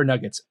the Denver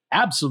Nuggets,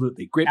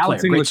 absolutely great player.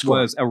 Alex English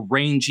was a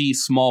rangy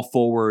small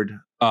forward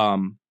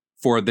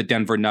for the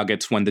Denver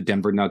Nuggets when the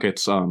Denver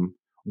Nuggets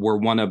were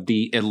one of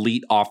the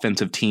elite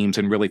offensive teams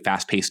and really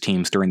fast-paced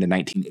teams during the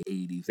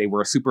 1980s. They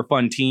were a super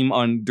fun team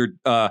under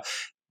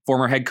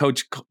former head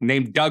coach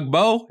named Doug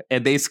Bowe,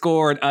 and they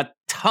scored a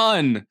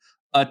ton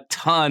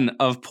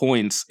of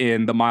points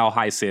in the Mile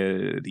High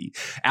City.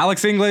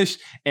 Alex English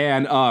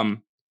and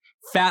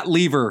Fat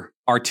Lever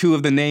are two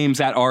of the names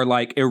that are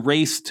like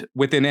erased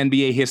within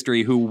NBA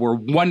history who were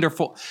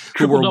wonderful,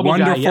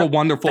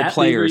 wonderful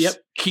players. Lever,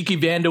 Kiki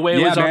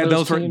Vandeweghe was on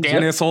those teams.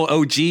 Dan Issel,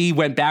 OG,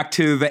 went back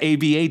to the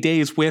ABA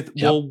days with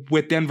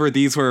Denver.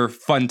 These were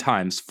fun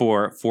times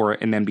for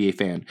an NBA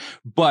fan.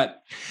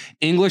 But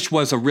English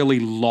was a really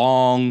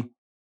long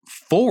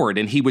forward,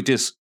 and he would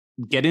just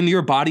get into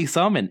your body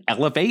some and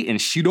elevate and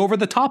shoot over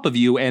the top of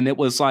you. And it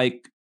was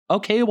like,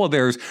 okay, well,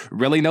 there's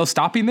really no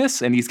stopping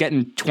this. And he's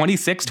getting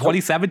 26,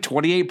 27,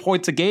 28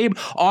 points a game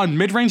on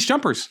mid-range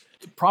jumpers.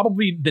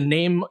 Probably the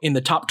name in the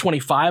top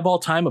 25 all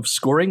time of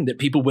scoring that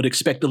people would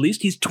expect the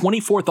least. He's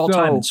 24th all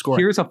time in scoring.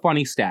 Here's a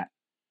funny stat.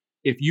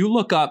 If you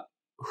look up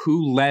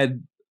who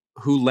led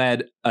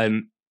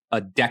a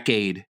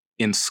decade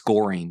in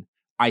scoring,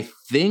 I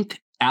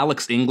think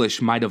Alex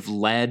English might have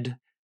led,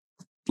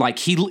 like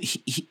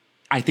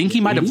I think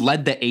he might have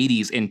led the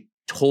 80s in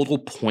total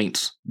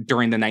points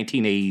during the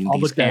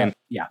 1980s. And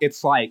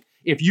it's like,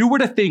 if you were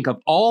to think of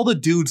all the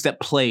dudes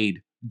that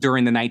played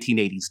during the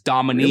 1980s,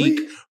 Dominique,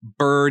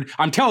 Bird,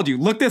 I'm telling you,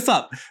 look this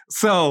up.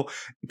 So,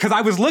 because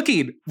I was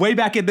looking way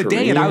back in the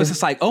day and I was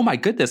just like, oh my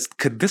goodness,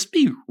 could this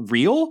be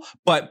real?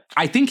 But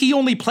I think he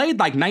only played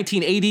like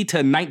 1980 to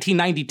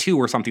 1992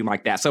 or something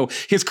like that. So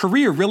his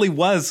career really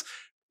was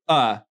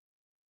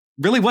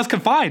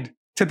confined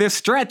to this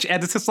stretch,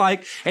 and it's just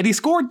like, and he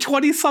scored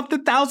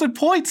 20-something thousand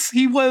points.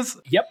 He was.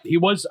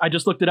 I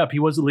just looked it up. He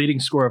was the leading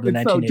scorer of the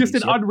 1980s. So just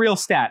an unreal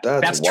stat.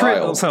 That's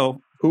true.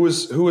 So who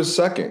was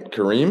second?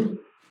 Kareem?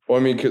 Well,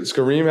 I mean, because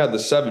Kareem had the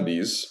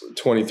 70s,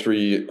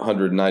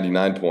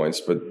 2,399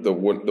 points, but the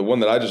one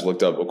that I just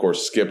looked up, of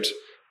course, skipped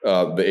the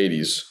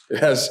 80s. It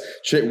has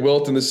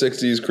Wilt in the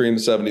 60s, Kareem in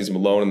the 70s,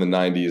 Malone in the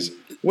 90s.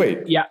 Wait.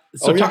 Yeah.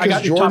 So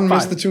because Jordan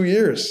missed the 2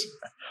 years.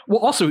 Well,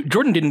 also,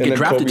 Jordan didn't get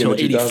drafted until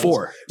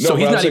 84. No, so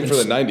he's not even for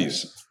the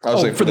 90s. I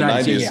was saying for the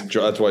 90s.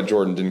 That's why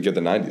Jordan didn't get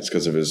the 90s,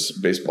 because of his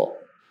baseball.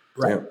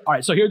 Right. Yeah. All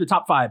right. So here are the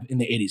top 5 in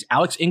the 80s.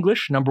 Alex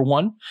English, number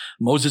 1.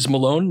 Moses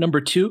Malone,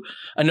 number 2.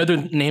 Another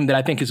name that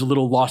I think is a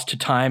little lost to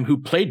time, who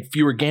played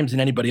fewer games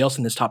than anybody else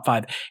in this top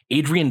 5.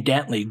 Adrian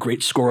Dantley,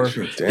 great scorer.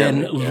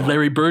 Then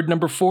Larry Bird,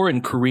 number 4,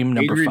 and Kareem,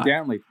 number 5. Adrian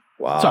Dantley.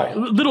 Wow. Sorry,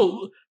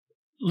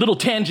 little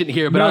tangent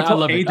here, but I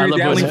love it. Adrian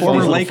Dantley,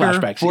 former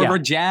Laker, former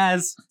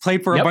Jazz,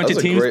 played for a bunch of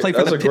teams.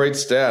 That's a great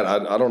stat.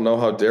 I don't know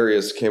how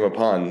Darius came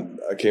upon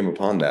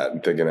that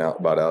and thinking out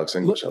about Alex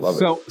English. I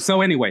love it. So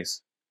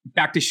anyways,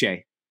 back to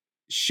Shea.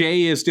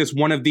 Shea is just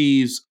one of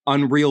these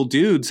unreal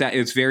dudes that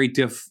is very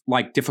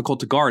difficult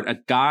to guard. A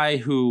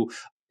guy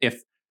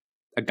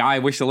I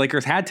wish the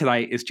Lakers had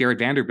tonight is Jared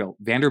Vanderbilt.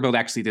 Vanderbilt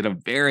actually did a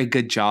very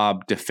good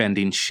job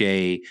defending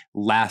Shea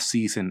last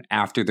season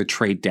after the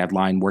trade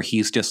deadline, where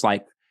he's just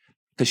like,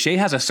 because Shea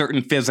has a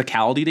certain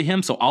physicality to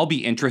him, so I'll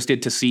be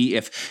interested to see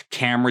if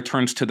Cam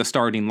returns to the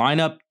starting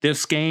lineup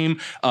this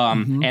game,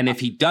 and if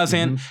he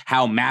doesn't,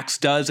 how Max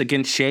does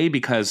against Shea,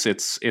 because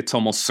it's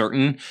almost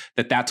certain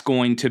that that's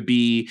going to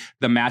be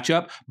the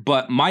matchup.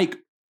 But Mike,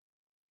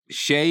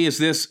 Shea is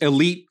this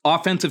elite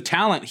offensive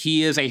talent.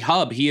 He is a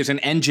hub. He is an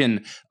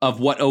engine of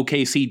what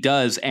OKC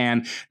does,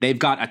 and they've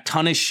got a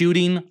ton of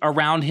shooting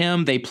around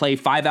him. They play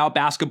 5-out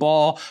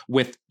basketball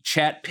with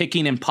Chet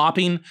picking and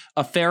popping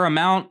a fair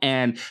amount,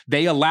 and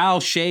they allow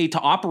Shea to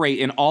operate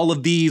in all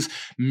of these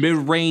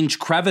mid-range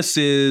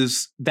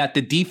crevices that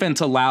the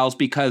defense allows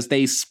because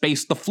they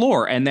space the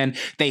floor, and then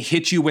they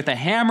hit you with a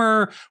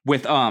hammer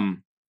with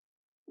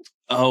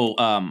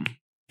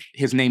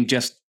his name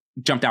just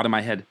jumped out of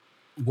my head.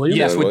 Williams?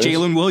 Yes, with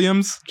Jalen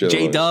Williams,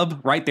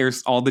 J-Dub, right?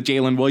 There's all the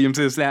Jalen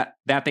Williamses that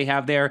they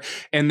have there.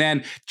 And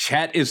then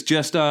Chet is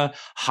just a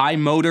high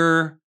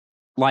motor,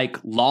 like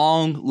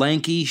long,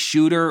 lanky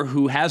shooter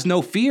who has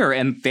no fear.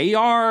 And they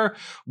are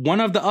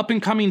one of the up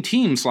and coming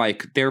teams.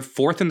 Like, they're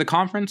 4th in the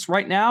conference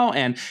right now,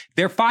 and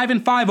they're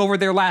 5-5 over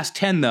their last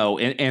 10 though.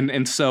 And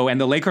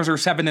the Lakers are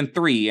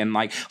 7-3, and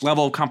like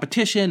level of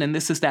competition and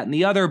this is that and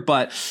the other.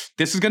 But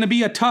this is going to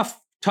be a tough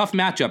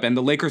matchup, and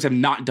the Lakers have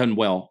not done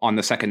well on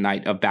the second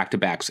night of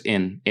back-to-backs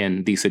in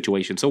these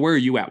situations. So where are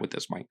you at with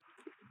this, Mike?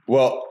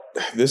 Well,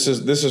 this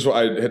is what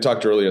I had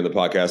talked earlier in the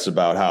podcast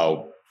about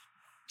how,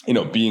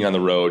 being on the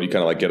road, you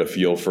kind of like get a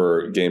feel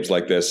for games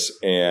like this.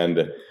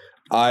 And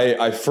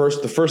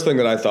the first thing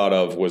that I thought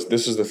of was,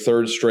 this is the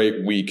 3rd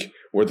straight week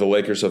where the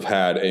Lakers have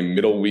had a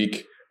middle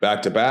week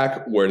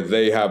back-to-back where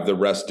they have the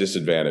rest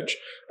disadvantage.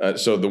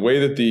 So the way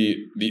that the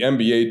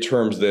NBA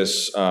terms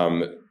this,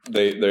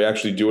 they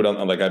actually do it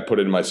on, like I put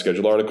it in my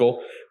schedule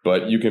article,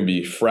 but you can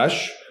be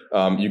fresh,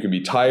 you can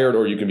be tired,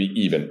 or you can be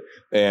even.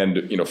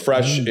 And,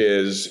 fresh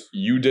is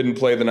you didn't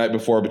play the night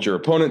before, but your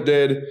opponent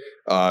did.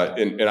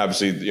 And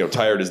obviously,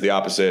 tired is the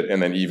opposite.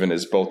 And then even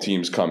as both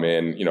teams come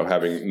in,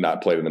 having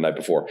not played in the night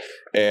before.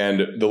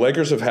 And the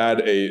Lakers have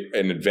had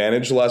an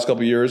advantage the last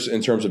couple of years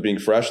in terms of being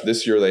fresh.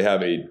 This year, they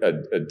have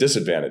a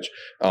disadvantage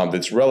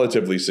that's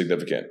relatively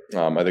significant.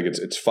 I think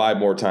it's 5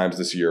 more times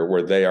this year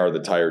where they are the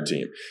tired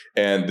team.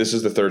 And this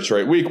is the 3rd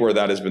straight week where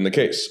that has been the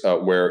case,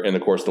 where, and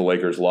of course, the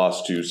Lakers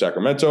lost to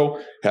Sacramento,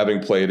 having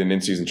played an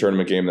in-season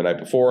tournament game the night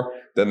before.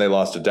 Then they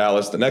lost to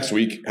Dallas the next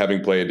week,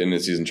 having played an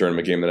in-season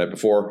tournament game the night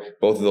before.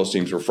 Both of those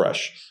teams were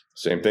fresh.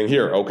 Same thing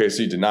here.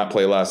 OKC did not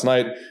play last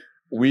night.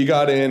 We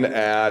got in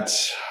at,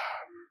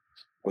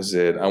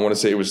 I want to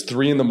say it was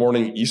 3 a.m.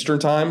 Eastern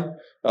time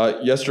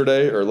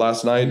yesterday or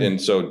last night. And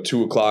so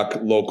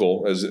 2:00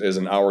 local as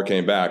an hour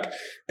came back.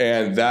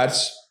 And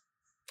that's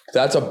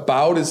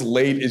about as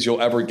late as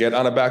you'll ever get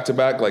on a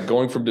back-to-back. Like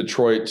going from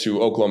Detroit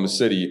to Oklahoma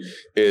City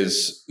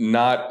is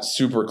not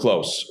super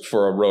close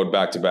for a road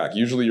back-to-back.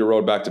 Usually your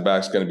road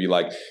back-to-back is going to be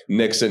like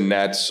Knicks and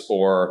Nets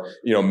or,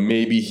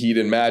 maybe Heat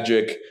and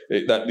Magic.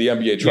 That the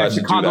NBA tries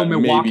to Chicago, do that.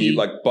 Milwaukee, maybe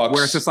like Bucks.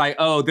 Where it's just like,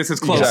 oh, this is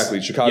close.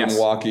 Exactly. Chicago,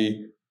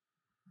 Milwaukee.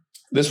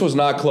 This was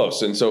not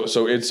close. And so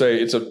it's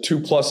a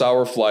 2+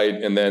 hour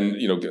flight and then,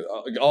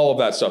 all of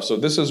that stuff. So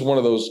this is one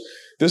of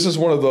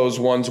those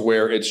ones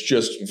where it's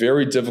just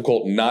very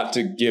difficult not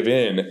to give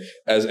in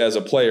as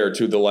a player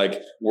to the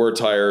like, we're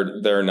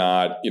tired, they're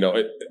not,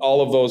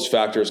 all of those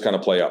factors kind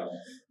of play up.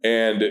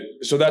 And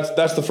so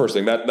that's the first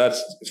thing.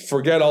 That's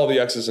forget all the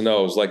X's and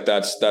O's. Like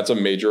that's a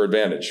major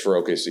advantage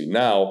for OKC.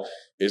 Now,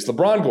 is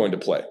LeBron going to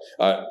play?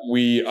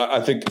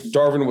 I think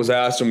Darvin was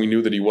asked, and we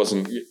knew that he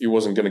wasn't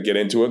going to get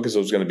into it because it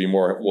was going to be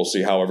more. We'll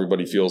see how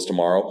everybody feels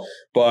tomorrow.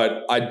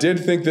 But I did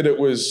think that it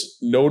was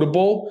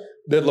notable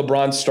that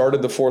LeBron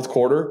started the 4th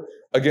quarter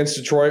against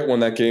Detroit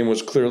when that game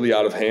was clearly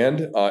out of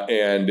hand,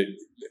 and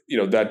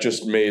that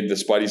just made the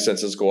spidey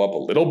senses go up a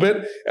little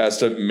bit as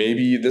to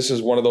maybe this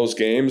is one of those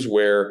games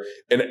where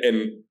and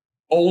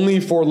only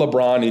for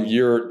LeBron in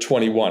year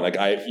 21. Like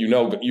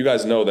you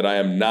guys know that I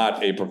am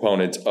not a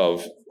proponent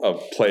of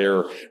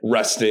player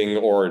resting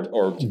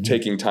or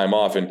taking time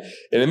off. And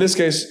in this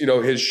case,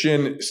 his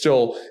shin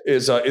still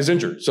is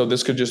injured. So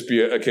this could just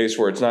be a case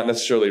where it's not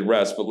necessarily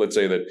rest, but let's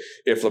say that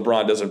if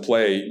LeBron doesn't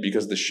play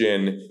because the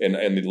shin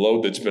and the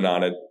load that's been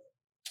on it,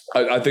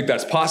 I think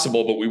that's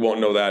possible, but we won't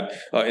know that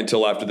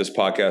until after this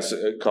podcast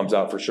comes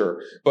out for sure.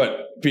 But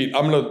Pete,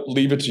 I'm going to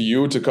leave it to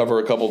you to cover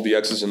a couple of the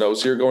X's and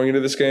O's here going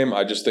into this game.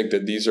 I just think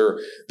that these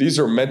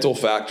are mental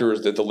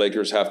factors that the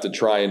Lakers have to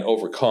try and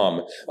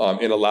overcome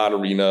in a loud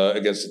arena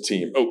against a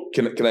team. Oh,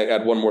 can I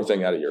add one more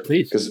thing out of here?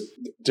 Please. Because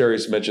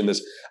Darius mentioned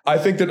this. I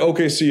think that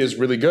OKC is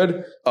really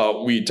good.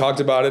 We talked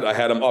about it. I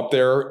had them up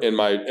there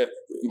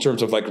in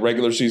terms of like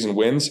regular season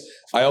wins.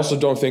 I also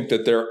don't think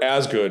that they're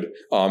as good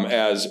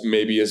as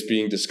maybe is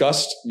being discussed,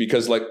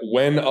 because like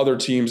when other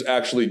teams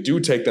actually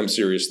do take them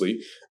seriously,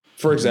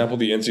 for example,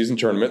 the in-season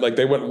tournament, like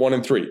they went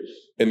 1-3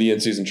 in the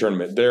in-season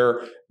tournament.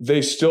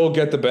 They still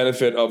get the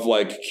benefit of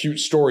like cute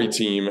story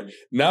team.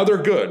 Now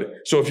they're good.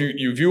 So if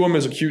you view them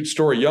as a cute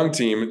story young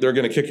team, they're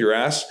going to kick your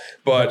ass.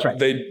 But right.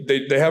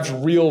 they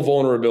have real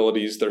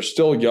vulnerabilities. They're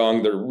still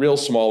young. They're real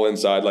small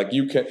inside. Like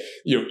you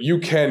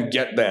can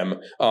get them.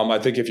 I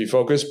think if you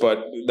focus, but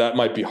that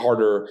might be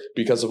harder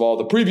because of all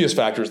the previous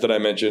factors that I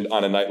mentioned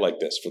on a night like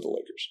this for the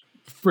Lakers.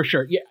 For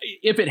sure. Yeah.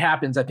 If it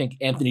happens, I think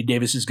Anthony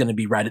Davis is going to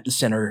be right at the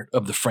center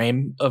of the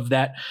frame of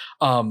that.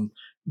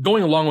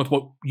 Going along with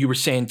what you were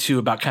saying too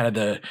about kind of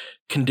the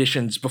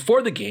conditions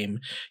before the game,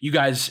 you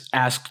guys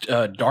asked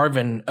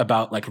Darvin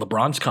about like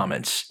LeBron's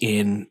comments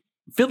in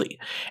Philly,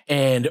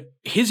 and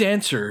his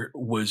answer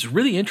was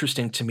really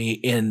interesting to me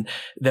in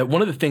that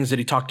one of the things that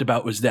he talked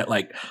about was that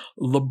like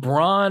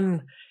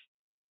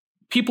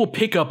people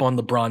pick up on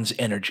LeBron's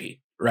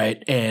energy,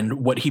 right?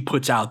 And what he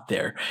puts out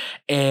there.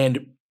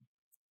 And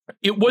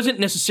it wasn't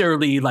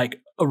necessarily like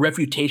a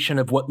refutation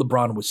of what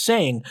LeBron was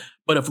saying,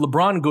 but if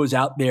LeBron goes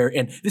out there,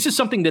 and this is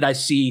something that I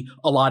see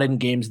a lot in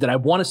games that I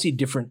want to see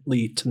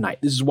differently tonight.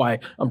 This is why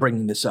I'm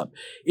bringing this up,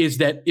 is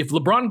that if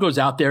LeBron goes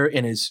out there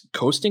and is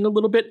coasting a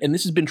little bit, and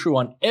this has been true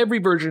on every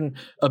version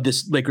of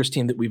this Lakers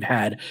team that we've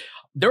had,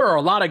 there are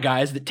a lot of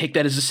guys that take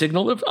that as a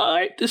signal of, all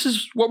right, this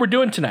is what we're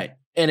doing tonight.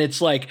 And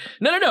it's like,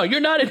 no, you're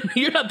not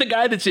the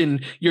guy that's in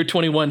year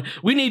 21.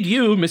 We need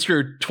you,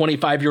 Mr.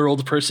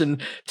 25-year-old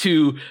person,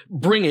 to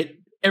bring it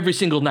every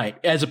single night,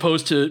 as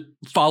opposed to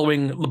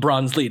following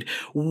LeBron's lead.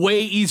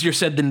 Way easier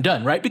said than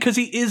done, right? Because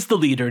he is the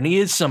leader and he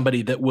is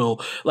somebody that will,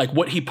 like,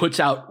 what he puts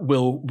out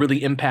will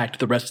really impact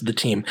the rest of the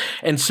team.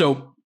 And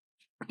so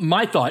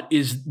my thought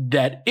is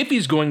that if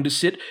he's going to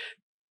sit,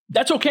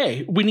 that's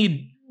okay. We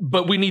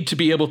need to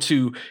be able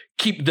to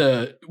keep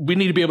the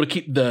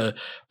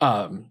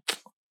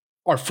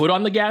our foot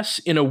on the gas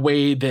in a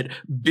way that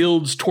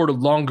builds toward a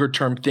longer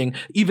term thing,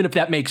 even if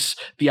that makes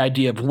the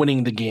idea of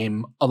winning the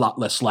game a lot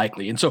less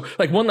likely. And so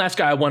like one last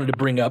guy I wanted to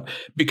bring up,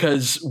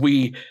 because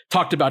we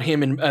talked about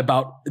him and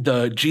about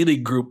the G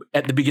League group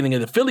at the beginning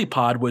of the Philly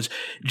pod, was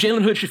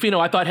Jalen Hood-Schifino.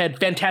 I thought had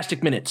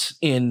fantastic minutes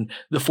in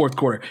the fourth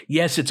quarter.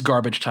 Yes, it's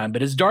garbage time,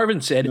 but as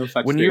Darvin said,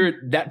 when you're at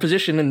that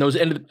position and those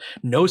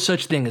no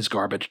such thing as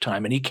garbage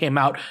time. And he came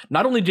out,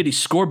 not only did he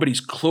score, but he's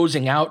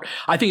closing out.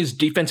 I think his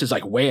defense is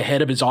like way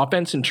ahead of his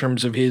offense in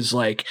terms of his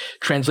like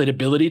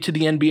translatability to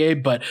the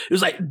NBA, but it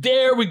was like,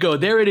 there we go.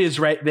 There it is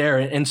right there.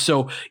 And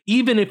so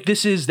even if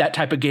this is that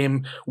type of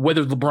game,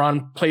 whether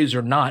LeBron plays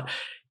or not,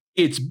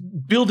 it's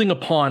building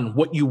upon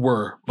what you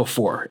were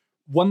before.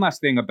 One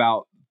last thing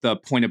about the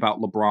point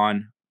about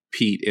LeBron,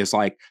 Pete, is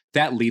like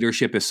that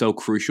leadership is so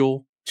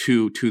crucial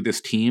to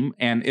this team.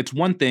 And it's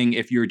one thing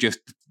if you're just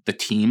the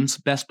team's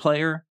best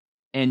player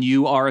and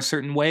you are a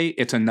certain way.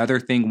 It's another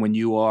thing when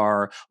you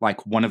are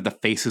like one of the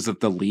faces of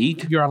the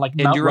league. You're on like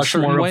Mount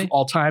Rushmore of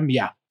all time.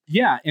 Yeah.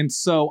 Yeah. And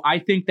so I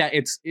think that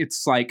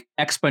it's like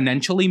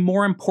exponentially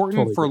more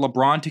important for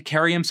LeBron to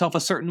carry himself a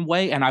certain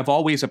way. And I've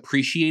always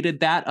appreciated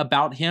that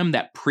about him,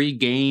 that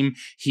pre-game,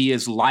 he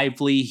is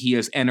lively, he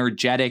is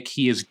energetic,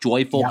 he is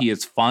joyful, he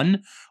is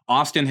fun.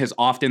 Austin has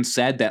often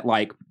said that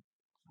like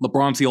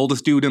LeBron's the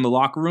oldest dude in the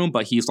locker room,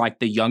 but he's like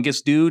the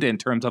youngest dude in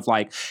terms of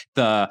like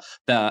the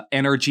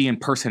energy and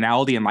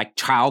personality and like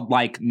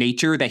childlike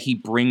nature that he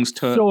brings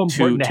to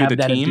the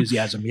that team.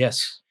 Enthusiasm,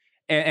 yes.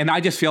 And I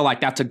just feel like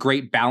that's a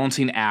great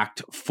balancing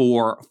act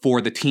for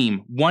the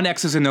team. One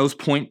X's and O's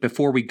point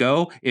before we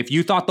go. If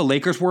you thought the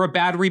Lakers were a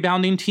bad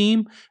rebounding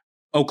team,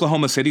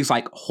 Oklahoma City's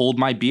like, hold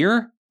my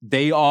beer.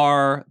 They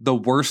are the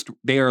worst.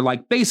 They are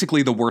like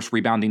basically the worst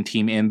rebounding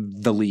team in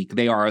the league.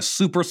 They are a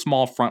super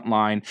small front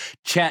line.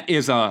 Chet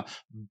is a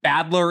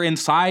battler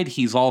inside.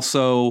 He's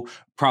also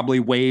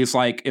probably weighs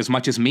like as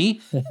much as me,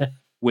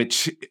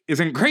 which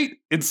isn't great.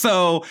 And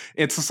so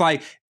it's just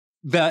like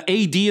the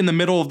AD in the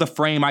middle of the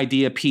frame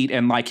idea, Pete,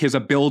 and like his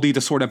ability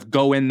to sort of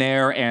go in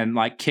there and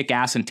like kick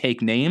ass and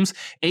take names.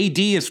 AD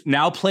is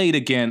now played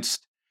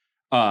against,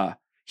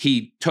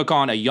 he took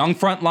on a young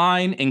front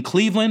line in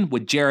Cleveland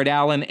with Jared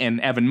Allen and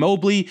Evan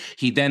Mobley.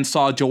 He then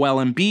saw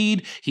Joel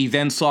Embiid. He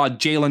then saw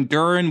Jalen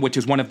Duren, which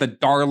is one of the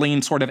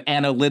darling sort of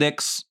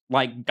analytics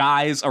like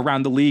guys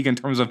around the league in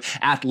terms of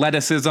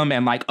athleticism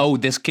and like, oh,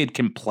 this kid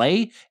can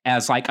play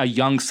as like a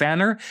young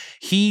center.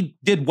 He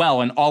did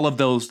well in all of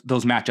those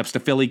matchups. The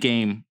Philly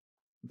game,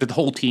 the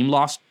whole team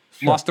lost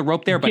the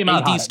rope there, but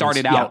AD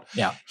started out.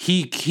 Yeah.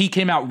 He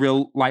came out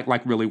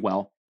really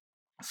well.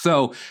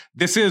 So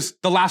this is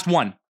the last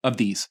one of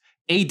these.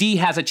 AD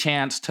has a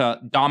chance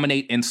to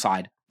dominate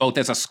inside, both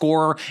as a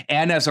scorer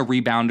and as a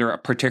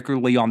rebounder,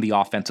 particularly on the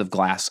offensive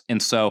glass. And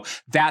so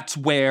that's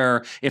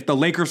where, if the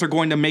Lakers are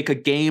going to make a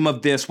game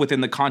of this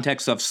within the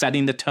context of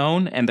setting the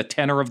tone and the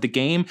tenor of the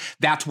game,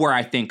 that's where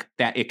I think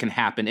that it can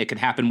happen. It can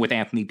happen with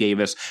Anthony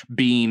Davis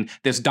being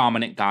this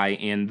dominant guy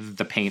in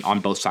the paint on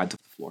both sides of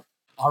the floor.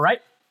 All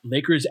right.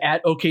 Lakers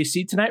at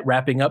OKC tonight,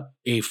 wrapping up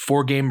a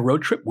 4-game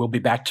road trip. We'll be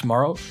back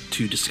tomorrow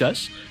to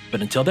discuss. But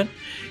until then,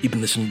 you've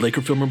been listening to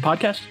Laker Film Room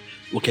Podcast.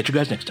 We'll catch you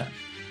guys next time.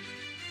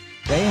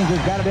 James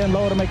has got it in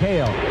low to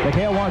McHale.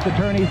 McHale wants to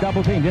turn. He's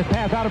double teamed. Just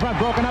pass out in front.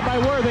 Broken up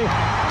by Worthy.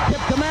 Tip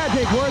to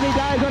Magic. Worthy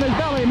dies on his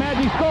belly.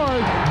 Magic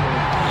scores.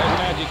 There's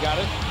Magic got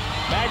it.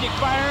 Magic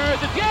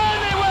fires. It's good.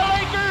 They will.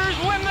 Lakers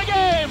win the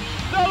game.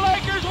 The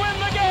Lakers win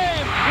the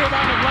game.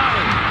 Rebound is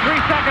Lonnie.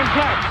 3 seconds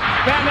left.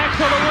 Van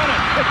Exel to win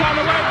it. It's on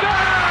the way.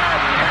 Good.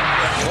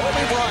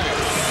 Kobe Bryant,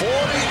 48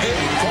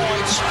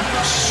 points,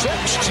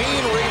 16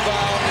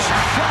 rebounds.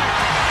 Shot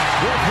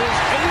with his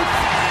 8th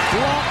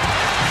block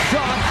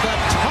shot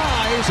that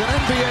ties an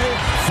NBA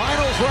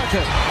Finals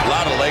record. A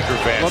lot of Laker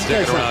fans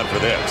sticking around for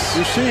this.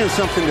 You're seeing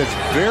something that's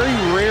very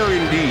rare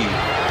indeed.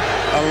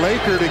 A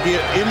Laker to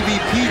get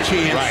MVP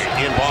chance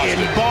in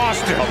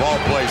Boston. Of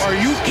all places. Are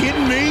you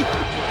kidding me?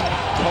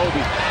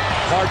 Kobe,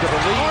 hard to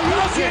believe. Are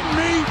you kidding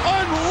me?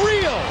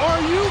 Unreal.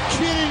 Are you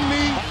kidding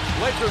me?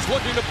 Lakers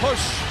looking to push.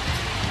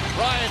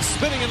 Bryant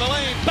spinning in the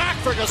lane. Back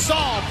for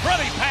Gasol.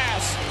 Pretty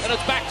pass. And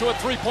it's back to a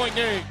 3-point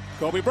game.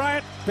 Kobe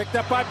Bryant picked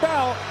up by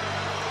Bell.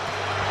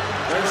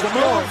 There's the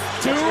move.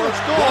 2, 1.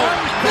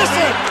 Miss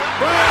it.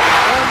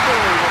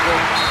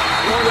 Unbelievable.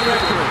 For the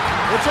victory.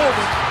 It's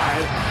over.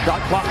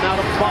 Shot clock now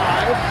to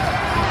 5.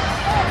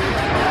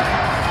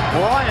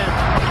 Bryant.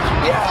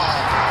 Yes.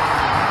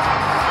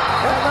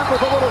 And that was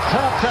a little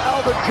tap to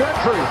Alvin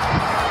Gentry.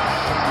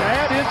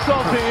 Add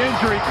insult to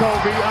injury,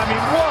 Kobe. I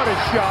mean, what a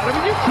shot. I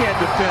mean, you can't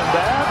defend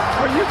that.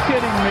 Are you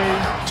kidding me?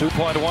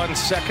 2.1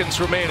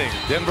 seconds remaining.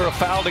 Denver a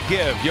foul to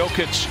give.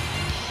 Jokic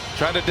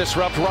trying to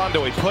disrupt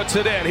Rondo. He puts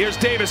it in. Here's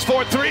Davis,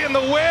 4-3 in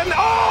the win.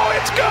 Oh,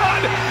 it's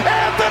good!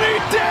 Anthony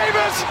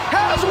Davis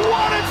has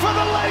won it for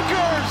the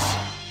Lakers!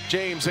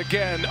 James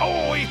again.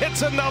 Oh, he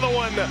hits another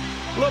one.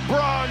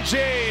 LeBron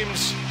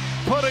James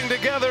putting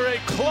together a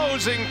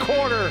closing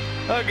quarter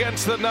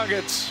against the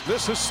Nuggets.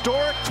 This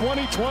historic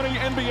 2020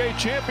 NBA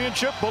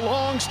championship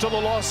belongs to the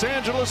Los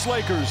Angeles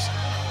Lakers.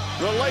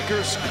 The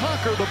Lakers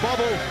conquer the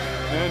bubble,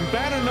 and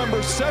banner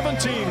number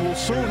 17 will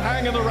soon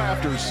hang in the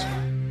rafters.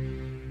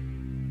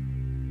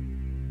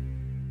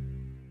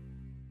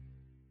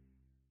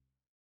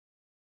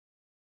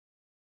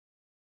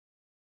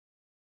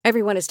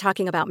 Everyone is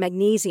talking about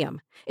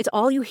magnesium. It's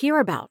all you hear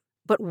about.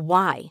 But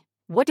why?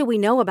 What do we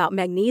know about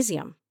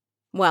magnesium?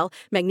 Well,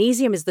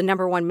 magnesium is the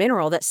number one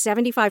mineral that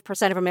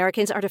 75% of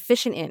Americans are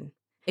deficient in.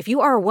 If you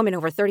are a woman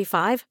over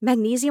 35,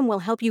 magnesium will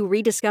help you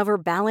rediscover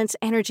balance,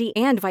 energy,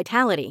 and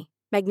vitality.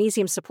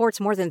 Magnesium supports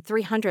more than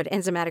 300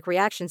 enzymatic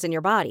reactions in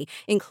your body,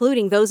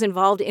 including those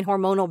involved in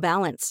hormonal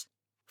balance.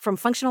 From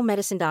functional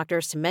medicine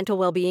doctors to mental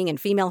well-being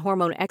and female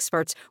hormone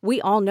experts,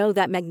 we all know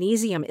that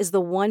magnesium is the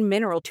one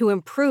mineral to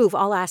improve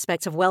all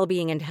aspects of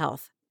well-being and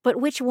health. But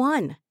which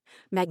one?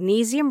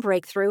 Magnesium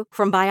Breakthrough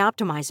from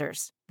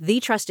Bioptimizers, the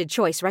trusted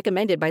choice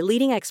recommended by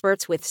leading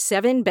experts with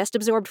 7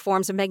 best-absorbed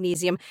forms of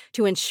magnesium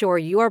to ensure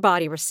your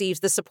body receives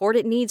the support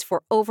it needs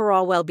for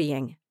overall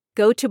well-being.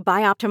 Go to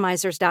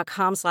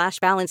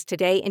bioptimizers.com/balance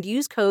today and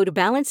use code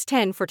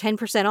BALANCE10 for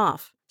 10%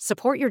 off.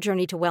 Support your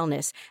journey to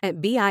wellness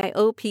at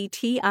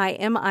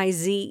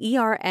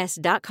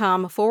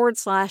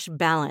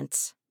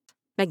bioptimizers.com/balance.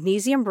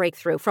 Magnesium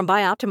Breakthrough from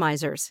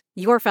Bioptimizers,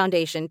 your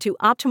foundation to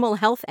optimal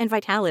health and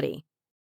vitality.